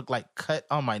 like, look like cut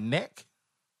on my neck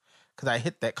because I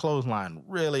hit that clothesline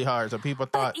really hard. So people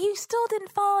thought, but you still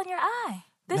didn't fall on your eye.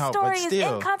 This story is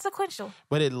inconsequential.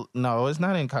 But it's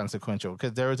not inconsequential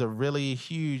because there was a really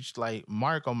huge like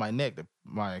mark on my neck that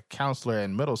my counselor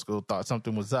in middle school thought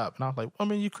something was up, and I was like,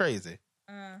 "Woman, you crazy."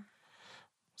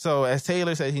 So as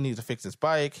Taylor said, he needs to fix his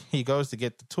bike. He goes to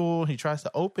get the tool. He tries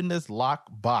to open this locked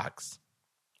box.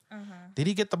 Did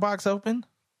he get the box open?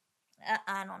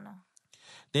 I don't know.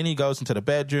 Then he goes into the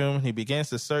bedroom. He begins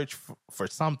to search for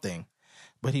something,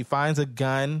 but he finds a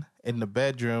gun in the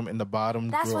bedroom in the bottom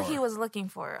drawer. That's what he was looking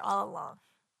for all along.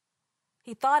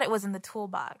 He thought it was in the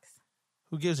toolbox.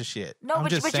 Who gives a shit? No,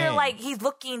 but you're like, he's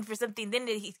looking for something. Then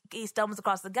he stumbles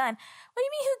across the gun. What do you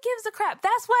mean, who gives a crap?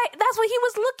 That's what he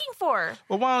was looking for.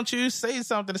 Well, why don't you say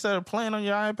something instead of playing on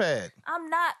your iPad? I'm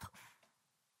not.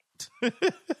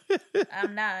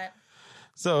 I'm not.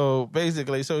 So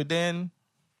basically, then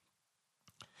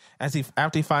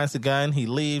after he finds the gun, he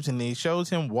leaves and he shows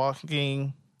him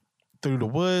walking through the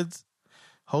woods,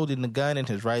 holding the gun in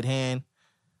his right hand.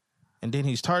 And then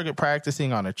he's target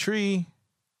practicing on a tree.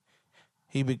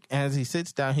 As he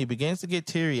sits down, he begins to get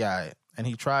teary-eyed, and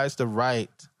he tries to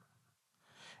write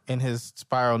in his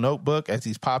spiral notebook as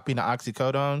he's popping the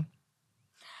oxycodone.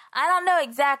 I don't know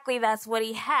exactly that's what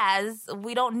he has.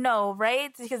 We don't know,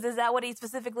 right? Because is that what he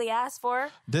specifically asked for?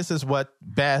 This is what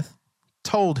Beth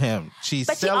told him.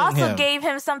 But she also gave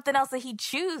him something else that he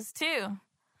chose, too.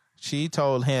 She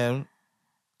told him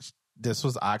this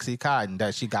was Oxycontin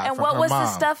that she got from her mom. And what was the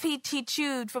stuff he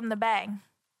chewed from the bag?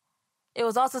 It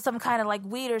was also some kind of like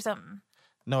weed or something.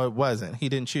 No, it wasn't. He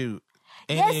didn't chew.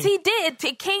 Yes, he did.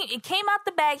 It came out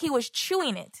the bag. He was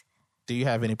chewing it. Do you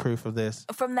have any proof of this?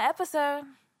 From the episode.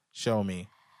 Show me.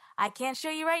 I can't show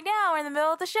you right now. We're in the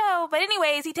middle of the show. But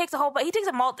anyways, he takes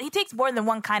more than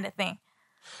one kind of thing.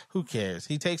 Who cares?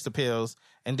 He takes the pills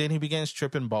and then he begins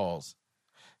tripping balls.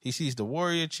 He sees the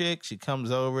warrior chick. She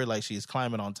comes over like she's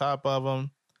climbing on top of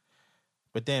him.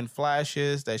 But then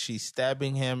flashes that she's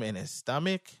stabbing him in his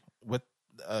stomach with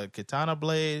a katana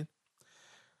blade.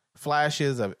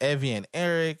 Flashes of Evie and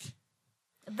Eric.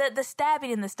 The stabbing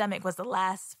in the stomach was the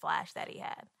last flash that he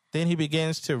had. Then he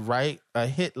begins to write a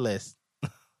hit list.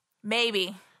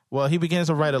 Maybe. Well, he begins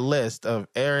to write a list of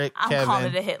Eric, Kevin. I'm calling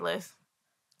it a hit list.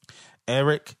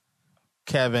 Eric,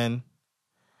 Kevin,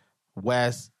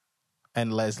 Wes,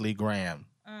 and Leslie Graham.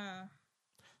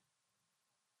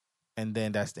 And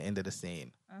then that's the end of the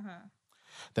scene.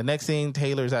 The next scene,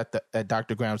 Taylor's at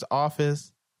Dr. Graham's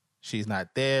office. She's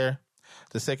not there.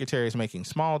 The secretary is making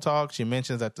small talk. She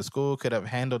mentions that the school could have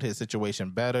handled his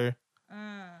situation better.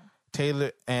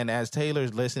 As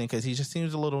Taylor's listening, because he just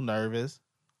seems a little nervous.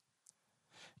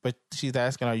 But she's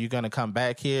asking, are you going to come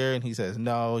back here? And he says,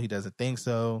 no, he doesn't think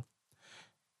so.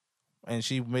 And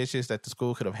she wishes that the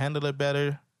school could have handled it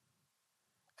better.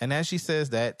 And as she says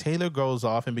that, Taylor goes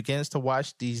off and begins to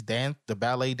watch the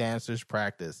ballet dancers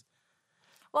practice.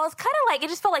 Well, it's kind of like, it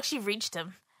just felt like she reached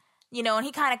him, and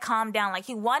he kind of calmed down. Like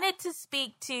he wanted to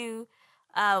speak to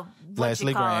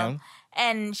Leslie Graham,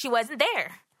 and she wasn't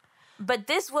there. But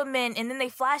this woman, and then they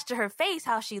flashed to her face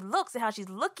how she looks and how she's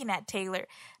looking at Taylor,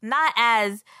 not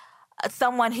as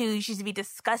someone who she's to be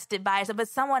disgusted by, but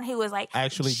someone who was like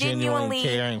actually genuinely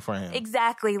caring for him.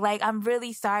 Exactly. Like, I'm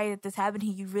really sorry that this happened.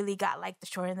 You really got like the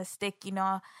short end of the stick.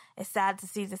 It's sad to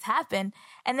see this happen.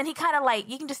 And then he kind of like,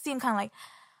 you can just see him kind of like,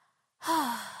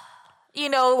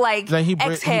 exhale. He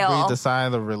breathed a sigh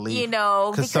of relief.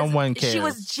 Because someone cares. She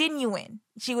was genuine.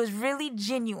 She was really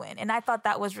genuine. And I thought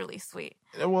that was really sweet.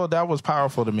 Well, that was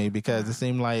powerful to me because it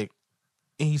seemed like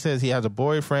he says he has a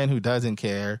boyfriend who doesn't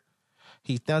care.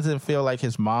 He doesn't feel like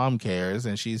his mom cares,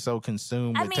 and she's so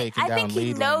consumed with taking down Leland. I think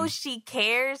he knows she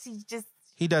cares.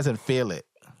 He doesn't feel it.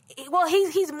 Well,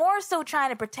 he's more so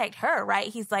trying to protect her, right?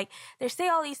 He's like, they say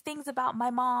all these things about my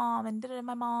mom and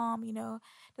my mom,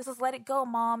 just let it go,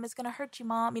 mom. It's going to hurt you,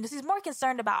 mom. He's more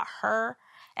concerned about her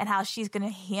and how she's going to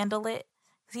handle it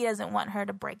because he doesn't want her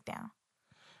to break down.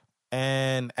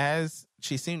 And as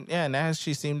she seemed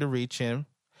to reach him,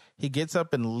 he gets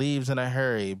up and leaves in a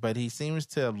hurry, but he seems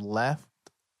to have left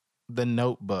the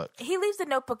notebook. He leaves the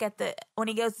notebook when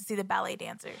he goes to see the ballet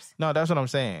dancers. No, that's what I'm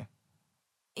saying.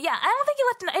 Yeah, I don't think he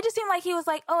left. It just seemed like he was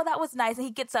like, oh, that was nice. And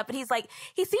he gets up and he's like,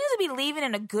 he seems to be leaving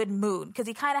in a good mood because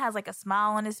he kind of has like a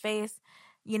smile on his face,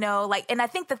 and I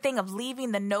think the thing of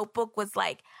leaving the notebook was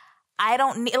like, I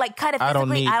don't need, like, kind of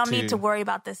physically, I don't need need to worry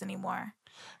about this anymore.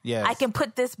 Yes. I can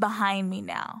put this behind me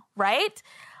now, right?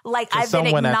 Like, I've been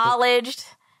acknowledged.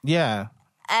 Yeah.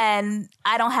 And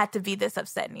I don't have to be this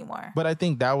upset anymore. But I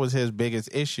think that was his biggest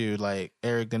issue. Like,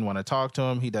 Eric didn't want to talk to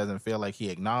him. He doesn't feel like he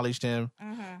acknowledged him.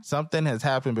 Mm-hmm. Something has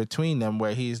happened between them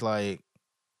where he's like,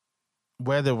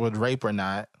 whether it was rape or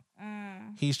not,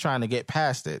 he's trying to get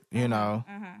past it, you know?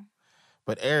 Mm-hmm.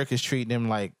 But Eric is treating him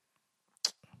like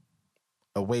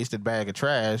a wasted bag of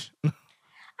trash. I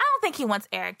don't think he wants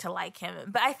Eric to like him,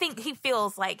 but I think he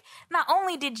feels like, not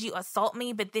only did you assault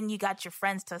me, but then you got your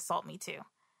friends to assault me too.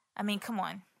 I mean, come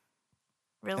on.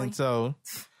 Really? And so...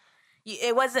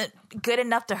 it wasn't good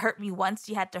enough to hurt me once.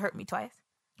 You had to hurt me twice.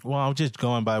 Well, I'm just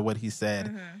going by what he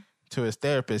said to his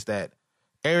therapist, that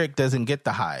Eric doesn't get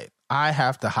to hide. I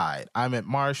have to hide. I'm at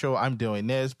Marshall. I'm doing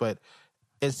this, but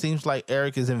it seems like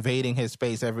Eric is invading his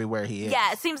space everywhere he is.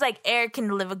 Yeah, it seems like Eric can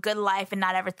live a good life and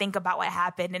not ever think about what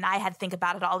happened, and I had to think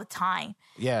about it all the time.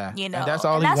 Yeah. You know? And that's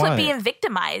all and he that's wanted. what being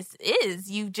victimized is.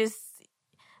 You just...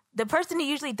 The person who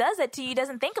usually does that to you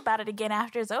doesn't think about it again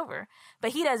after it's over.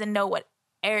 But he doesn't know what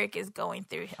Eric is going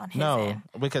through on his end.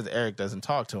 No, because Eric doesn't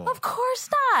talk to him. Of course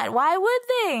not. Why would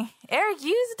they? Eric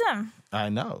used him. I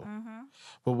know.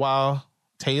 But while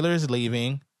Taylor is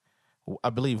leaving, I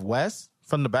believe Wes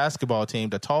from the basketball team,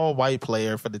 the tall white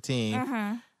player for the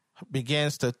team,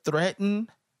 begins to threaten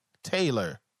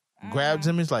Taylor. Grabs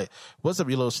him. He's like, "What's up,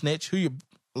 you little snitch?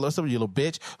 What's up, you little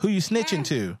bitch? Who you snitching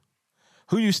to?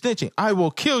 Who you snitching? I will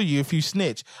kill you if you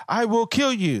snitch. I will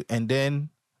kill you." And then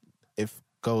it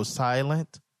goes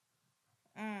silent.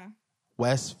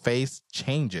 Wes' face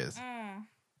changes.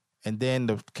 And then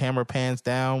the camera pans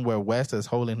down where Wes is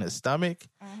holding his stomach.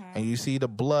 And you see the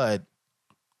blood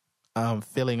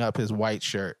filling up his white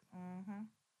shirt.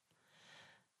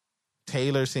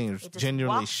 Taylor seems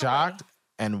genuinely shocked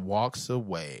and walks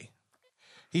away.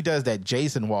 He does that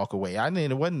Jason walk away. I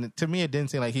mean, to me, it didn't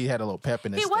seem like he had a little pep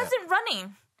in his step. He wasn't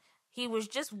running. He was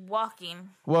just walking.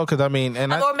 Well, because I mean,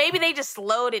 or maybe they just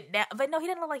slowed it down. But no, he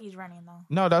didn't look like he's running though.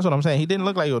 No, that's what I'm saying. He didn't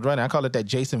look like he was running. I call it that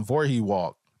Jason Voorhees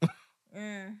walk.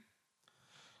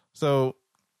 So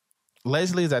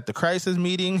Leslie's at the crisis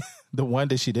meeting, the one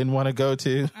that she didn't want to go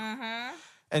to.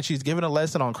 And she's given a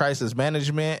lesson on crisis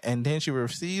management. And then she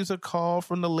receives a call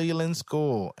from the Leland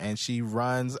school and she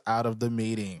runs out of the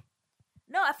meeting.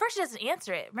 No, at first she doesn't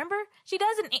answer it. Remember? She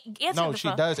doesn't answer the phone. No,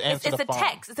 she does answer the phone. It's a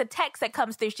text. It's a text that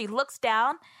comes through. She looks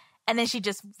down, and then she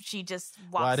just walks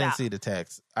out. Well, I didn't see the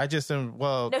text. I just,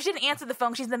 No, she didn't answer the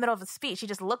phone. She's in the middle of a speech. She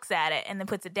just looks at it and then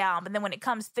puts it down. But then when it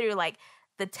comes through, like,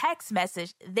 the text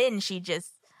message, then she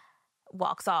just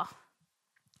walks off.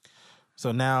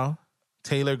 So now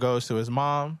Taylor goes to his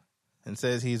mom and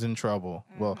says he's in trouble.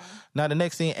 Well, now the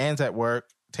next scene ends at work.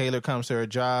 Taylor comes to her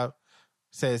job.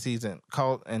 Says he's in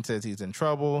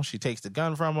trouble. She takes the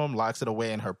gun from him, locks it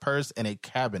away in her purse in a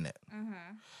cabinet.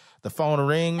 The phone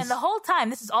rings. And the whole time,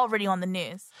 this is already on the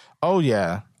news. Oh,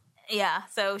 yeah. Yeah.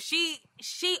 So she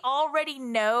already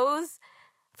knows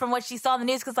from what she saw in the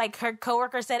news, because like her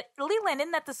coworker said, "Leland,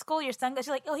 isn't that the school your son goes?"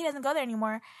 She's like, "Oh, he doesn't go there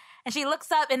anymore." And she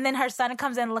looks up, and then her son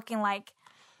comes in looking like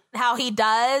how he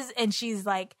does. And she's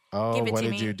like, "Oh, give it what to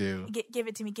did me. you do? Give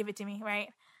it to me, right?"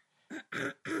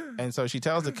 And so she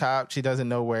tells the cop she doesn't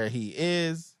know where he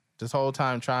is this whole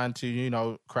time, trying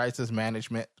to, crisis manage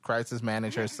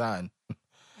her son.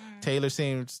 Taylor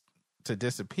seems to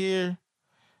disappear,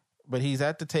 but he's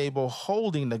at the table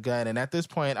holding the gun. And at this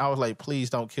point, I was like, please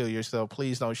don't kill yourself.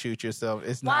 Please don't shoot yourself.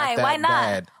 It's not that Why not?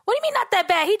 bad. What do you mean not that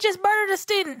bad? He just murdered a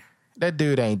student. That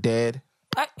dude ain't dead.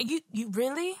 You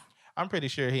really? I'm pretty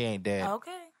sure he ain't dead.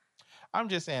 Okay. I'm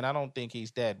just saying I don't think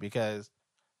he's dead because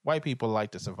white people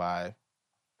like to survive.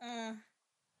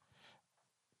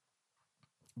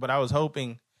 But I was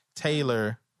hoping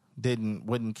Taylor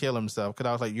wouldn't kill himself, because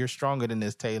I was like, you're stronger than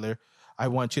this, Taylor. I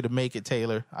want you to make it,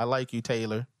 Taylor. I like you,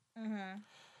 Taylor.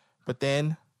 But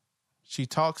then she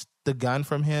talks the gun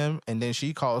from him, and then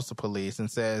she calls the police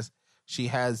and says she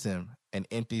has him and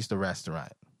empties the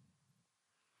restaurant.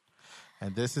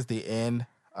 And this is the end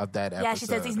of that episode. Yeah, she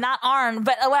says he's not armed.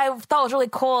 But what I thought was really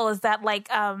cool is that, like,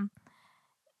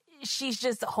 she's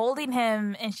just holding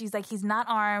him, and she's like, he's not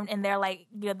armed. And they're like,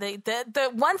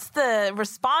 the once the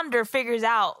responder figures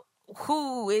out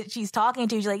who she's talking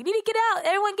to, she's like, you need to get out.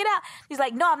 Everyone get out. She's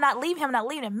like, no, I'm not leaving him,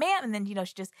 ma'am. And then,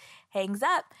 she just hangs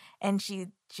up, and she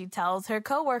tells her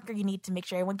coworker, you need to make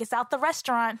sure everyone gets out the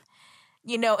restaurant,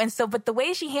 And so, but the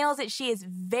way she handles it, she is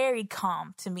very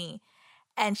calm to me.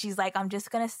 And she's like, I'm just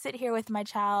going to sit here with my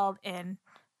child, and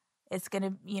it's going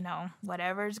to,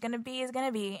 whatever it's going to be is going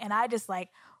to be. And I just like,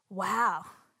 wow.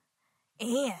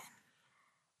 And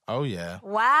Oh, yeah.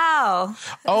 Wow.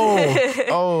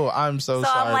 I'm so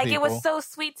sorry, I'm like, people. it was so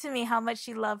sweet to me how much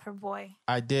she loved her boy.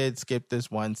 I did skip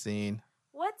this one scene.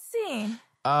 What scene?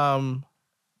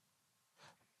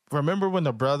 Remember when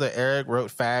the brother Eric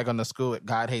wrote fag on the school,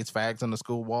 God hates fags on the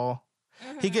school wall?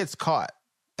 Mm-hmm. He gets caught.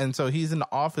 And so he's in the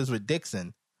office with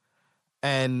Dixon.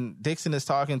 And Dixon is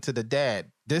talking to the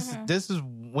dad. This is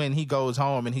when he goes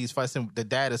home and the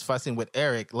dad is fussing with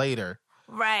Eric later.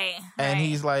 Right. And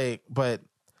he's like, but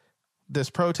this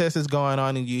protest is going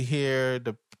on and you hear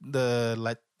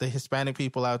the Hispanic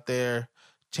people out there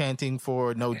chanting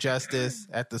for no justice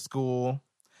at the school.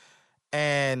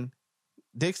 And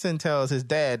Dixon tells his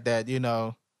dad that,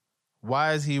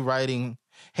 why is he writing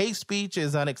hate speech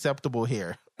is unacceptable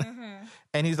here. Mm-hmm.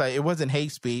 And he's like, it wasn't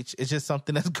hate speech. It's just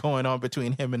something that's going on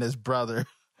between him and his brother.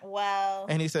 Wow.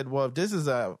 And he said, well, if this is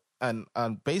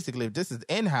basically, if this is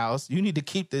in-house, you need to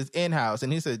keep this in-house.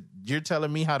 And he said, you're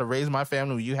telling me how to raise my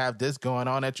family when you have this going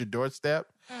on at your doorstep?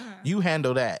 Mm-hmm. You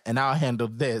handle that and I'll handle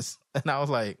this. And I was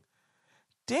like,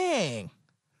 dang.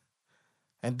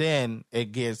 And then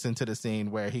it gets into the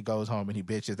scene where he goes home and he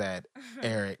bitches at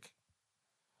Eric.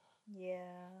 Yeah.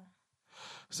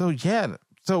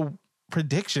 So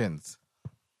predictions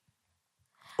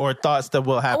or thoughts that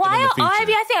will happen in the future.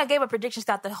 I think I gave a prediction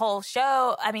throughout the whole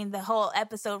show. I mean, the whole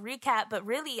episode recap. But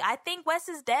really, I think Wes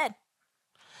is dead.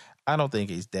 I don't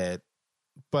think he's dead.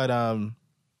 But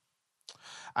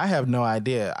I have no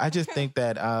idea. I just think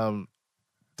that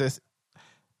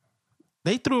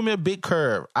they threw me a big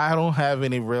curve. I don't have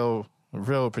any real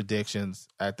predictions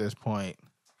at this point.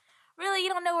 Really? You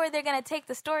don't know where they're going to take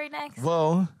the story next?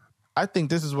 Well, I think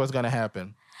this is what's going to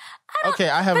happen. Okay,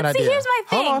 I have an idea. Here's my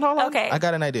thing. Hold on. Okay. I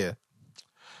got an idea.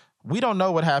 We don't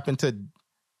know what happened to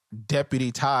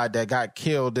Deputy Todd that got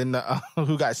killed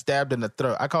who got stabbed in the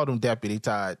throat. I called him Deputy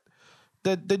Todd.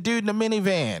 The dude in the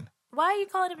minivan. Why are you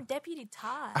calling him Deputy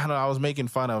Todd? I don't know. I was making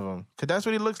fun of him. Because that's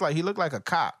what he looks like. He looked like a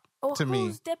cop to me.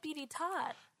 Who's Deputy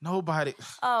Todd? Nobody.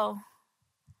 Oh.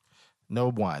 No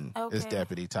one is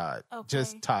Deputy Todd. Okay.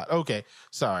 Just Todd. Okay.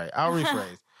 Sorry. I'll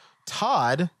rephrase.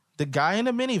 Todd, the guy in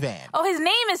the minivan. Oh, his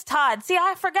name is Todd. See,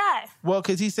 I forgot. Well,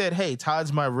 because he said, hey,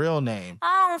 Todd's my real name.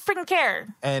 I don't freaking care.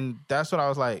 And that's what I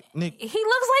was like, Nick. He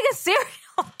looks like a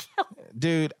serial killer.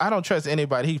 Dude, I don't trust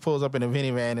anybody. He pulls up in a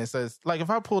minivan and says, like, if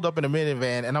I pulled up in a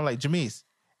minivan and I'm like, Jamise,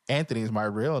 Anthony's my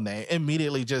real name,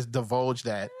 immediately just divulge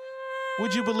that.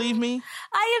 Would you believe me?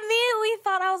 I immediately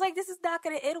thought, I was like, this is not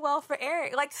going to end well for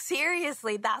Eric. Like,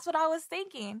 seriously, that's what I was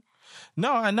thinking.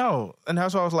 No, I know. And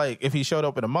that's why I was like, if he showed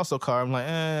up in a muscle car, I'm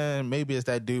like, maybe it's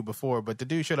that dude before. But the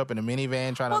dude showed up in a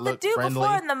minivan trying to look friendly. Well, the dude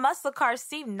before in the muscle car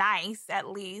seemed nice, at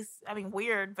least. I mean,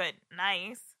 weird, but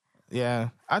nice. Yeah.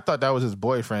 I thought that was his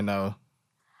boyfriend, though.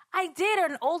 I did, or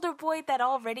an older boy that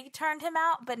already turned him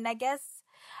out. But I guess,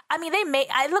 I mean,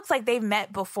 it looks like they've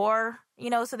met before,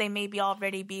 so they maybe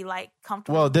already be like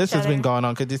comfortable. Well, this has been going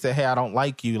on because they said, hey, I don't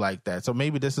like you like that. So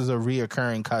maybe this is a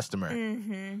reoccurring customer.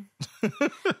 Mm-hmm.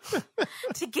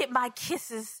 To get my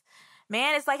kisses.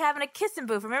 Man, it's like having a kissing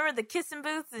booth. Remember the kissing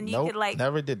booth? And you could like.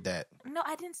 Never did that. No,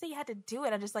 I didn't say you had to do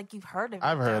it. I just like, you've heard of it.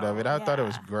 I've heard of it. I thought it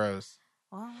was gross.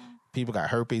 Well, people got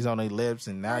herpes on their lips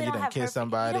and now you done kiss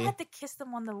somebody. You don't have to kiss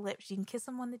them on the lips. You can kiss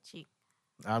them on the cheek.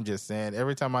 I'm just saying,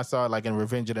 every time I saw it, like in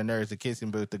Revenge of the Nerds, the kissing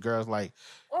booth, the girls like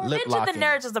lip locking. Revenge of the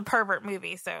Nerds is a pervert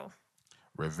movie, so.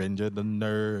 Revenge of the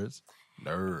Nerds.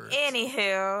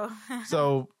 Anywho.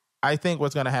 So I think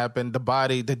what's going to happen,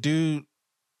 the dude.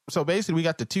 So basically we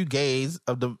got the two gays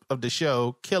of the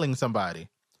show killing somebody.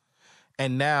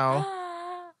 And now.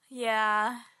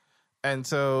 Yeah. And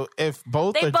so if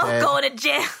both they are both dead, going to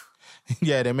jail.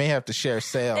 Yeah, they may have to share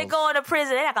cells. They're going to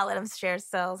prison. They're not going to let them share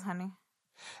cells, honey.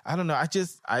 I don't know.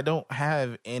 I don't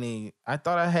have any. I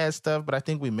thought I had stuff, but I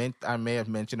think I may have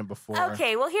mentioned it before.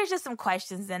 Okay, well, here's just some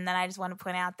questions then that I just want to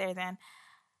put out there then.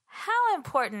 How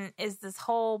important is this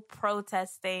whole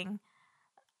protest thing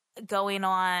going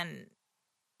on,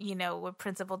 with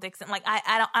Principal Dixon? Like,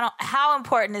 I don't, how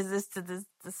important is this to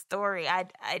the story? I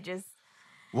just.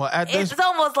 Well, it's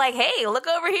almost like, hey, look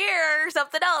over here or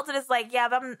something else. And it's like, yeah,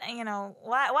 but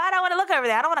why do I want to look over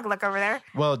there? I don't want to look over there.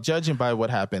 Well, judging by what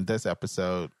happened this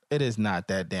episode, it is not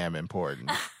that damn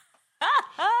important.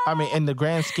 I mean, in the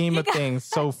grand scheme of things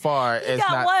so far, it's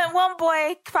not. One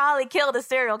boy probably killed a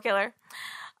serial killer.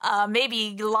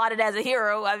 Maybe lauded as a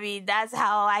hero. I mean, that's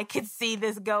how I could see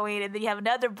this going. And then you have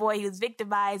another boy who's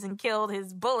victimized and killed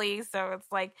his bully. So it's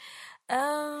like,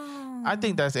 oh. I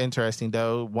think that's interesting,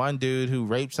 though. One dude who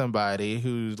raped somebody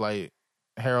who's like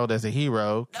heralded as a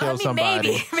hero killed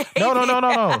somebody. Maybe.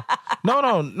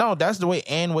 No. That's the way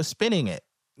Anne was spinning it.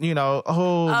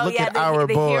 look at our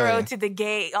the boy. hero to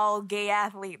the all gay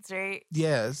athletes, right?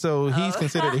 Yeah, so he's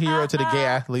considered a hero to the gay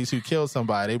athletes who killed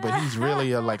somebody, but he's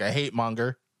really like a hate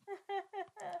monger.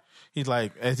 He's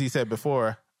like, as he said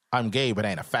before, I'm gay, but I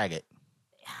ain't a faggot.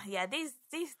 Yeah, these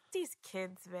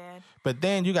kids, man. But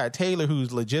then you got Taylor,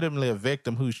 who's legitimately a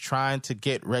victim, who's trying to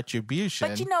get retribution.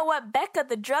 But you know what? Becca,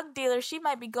 the drug dealer, she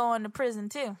might be going to prison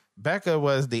too. Becca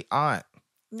was the aunt.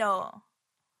 No.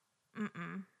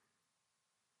 Mm-mm.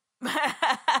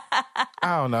 I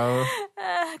don't know.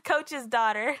 Coach's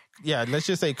daughter. Yeah, let's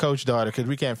just say Coach daughter because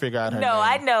we can't figure out her name. No,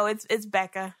 I know. It's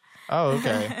Becca. Oh,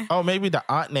 okay. Oh, maybe the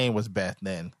aunt name was Beth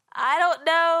then. I don't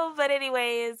know, but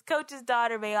anyways, Coach's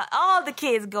daughter made all the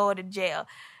kids going to jail.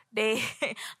 The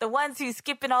ones who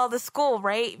skipping all the school,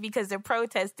 right? Because they're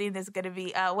protesting. There's going to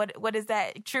be what is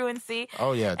that? Truancy.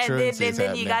 Oh yeah, truancy. And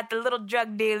then you got the little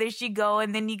drug dealer, she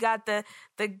going. Then you got the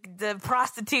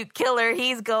prostitute killer,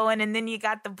 he's going. And then you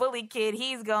got the bully kid,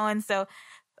 he's going. So,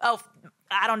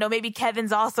 I don't know. Maybe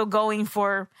Kevin's also going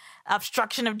for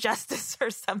obstruction of justice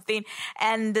or something.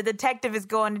 And the detective is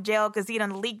going to jail because he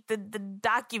done leaked the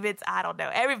documents. I don't know.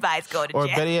 Everybody's going to jail. Or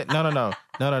better yet,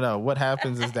 no. What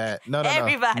happens is that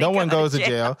no one goes to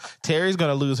jail. Terry's going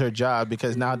to lose her job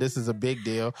because now this is a big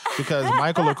deal because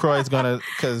Michael is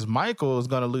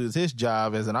going to lose his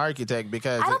job as an architect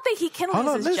because I don't think he can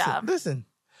lose his job. Listen,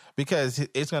 because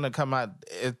it's going to come out.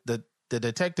 The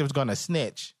detective's going to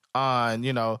snitch on,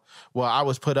 I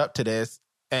was put up to this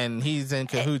and he's in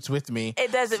cahoots with me.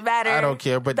 It doesn't matter. I don't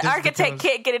care. But the architect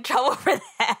can't get in trouble for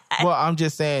that. Well, I'm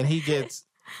just saying he gets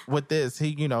with this.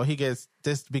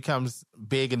 This becomes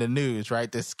big in the news,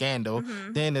 right? This scandal.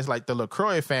 Mm-hmm. Then it's like the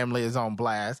LaCroix family is on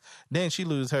blast. Then she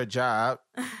loses her job.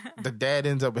 The dad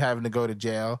ends up having to go to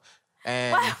jail.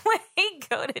 And why would he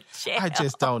go to jail? I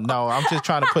just don't know. I'm just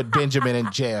trying to put Benjamin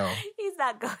in jail. He's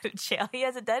not going to jail. He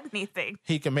hasn't done anything.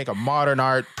 He can make a modern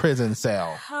art prison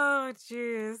cell. Oh,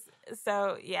 jeez.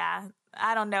 So, yeah.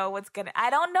 I don't know what's gonna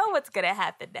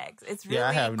happen next. It's really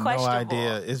I have questionable. No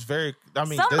idea. It's very.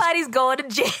 Somebody's going to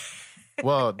jail.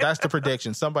 Well, that's the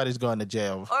prediction. Somebody's going to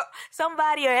jail. Or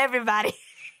somebody or everybody.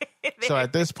 So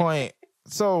at this point,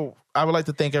 I would like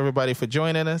to thank everybody for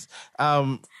joining us.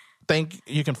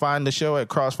 You can find the show at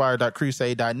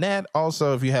crossfire.crusade.net.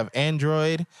 Also, if you have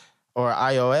Android or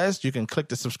iOS, you can click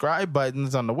the subscribe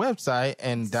buttons on the website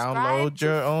and download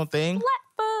your own thing.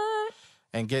 Flatfoot.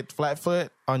 And get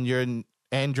Flatfoot on your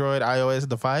Android, iOS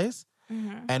device.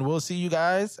 Mm-hmm. And we'll see you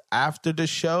guys after the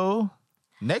show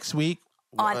next week.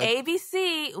 On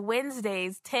ABC,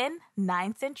 Wednesdays, 10,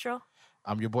 9 Central.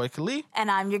 I'm your boy, Khalid. And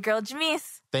I'm your girl,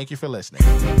 Jamise. Thank you for listening.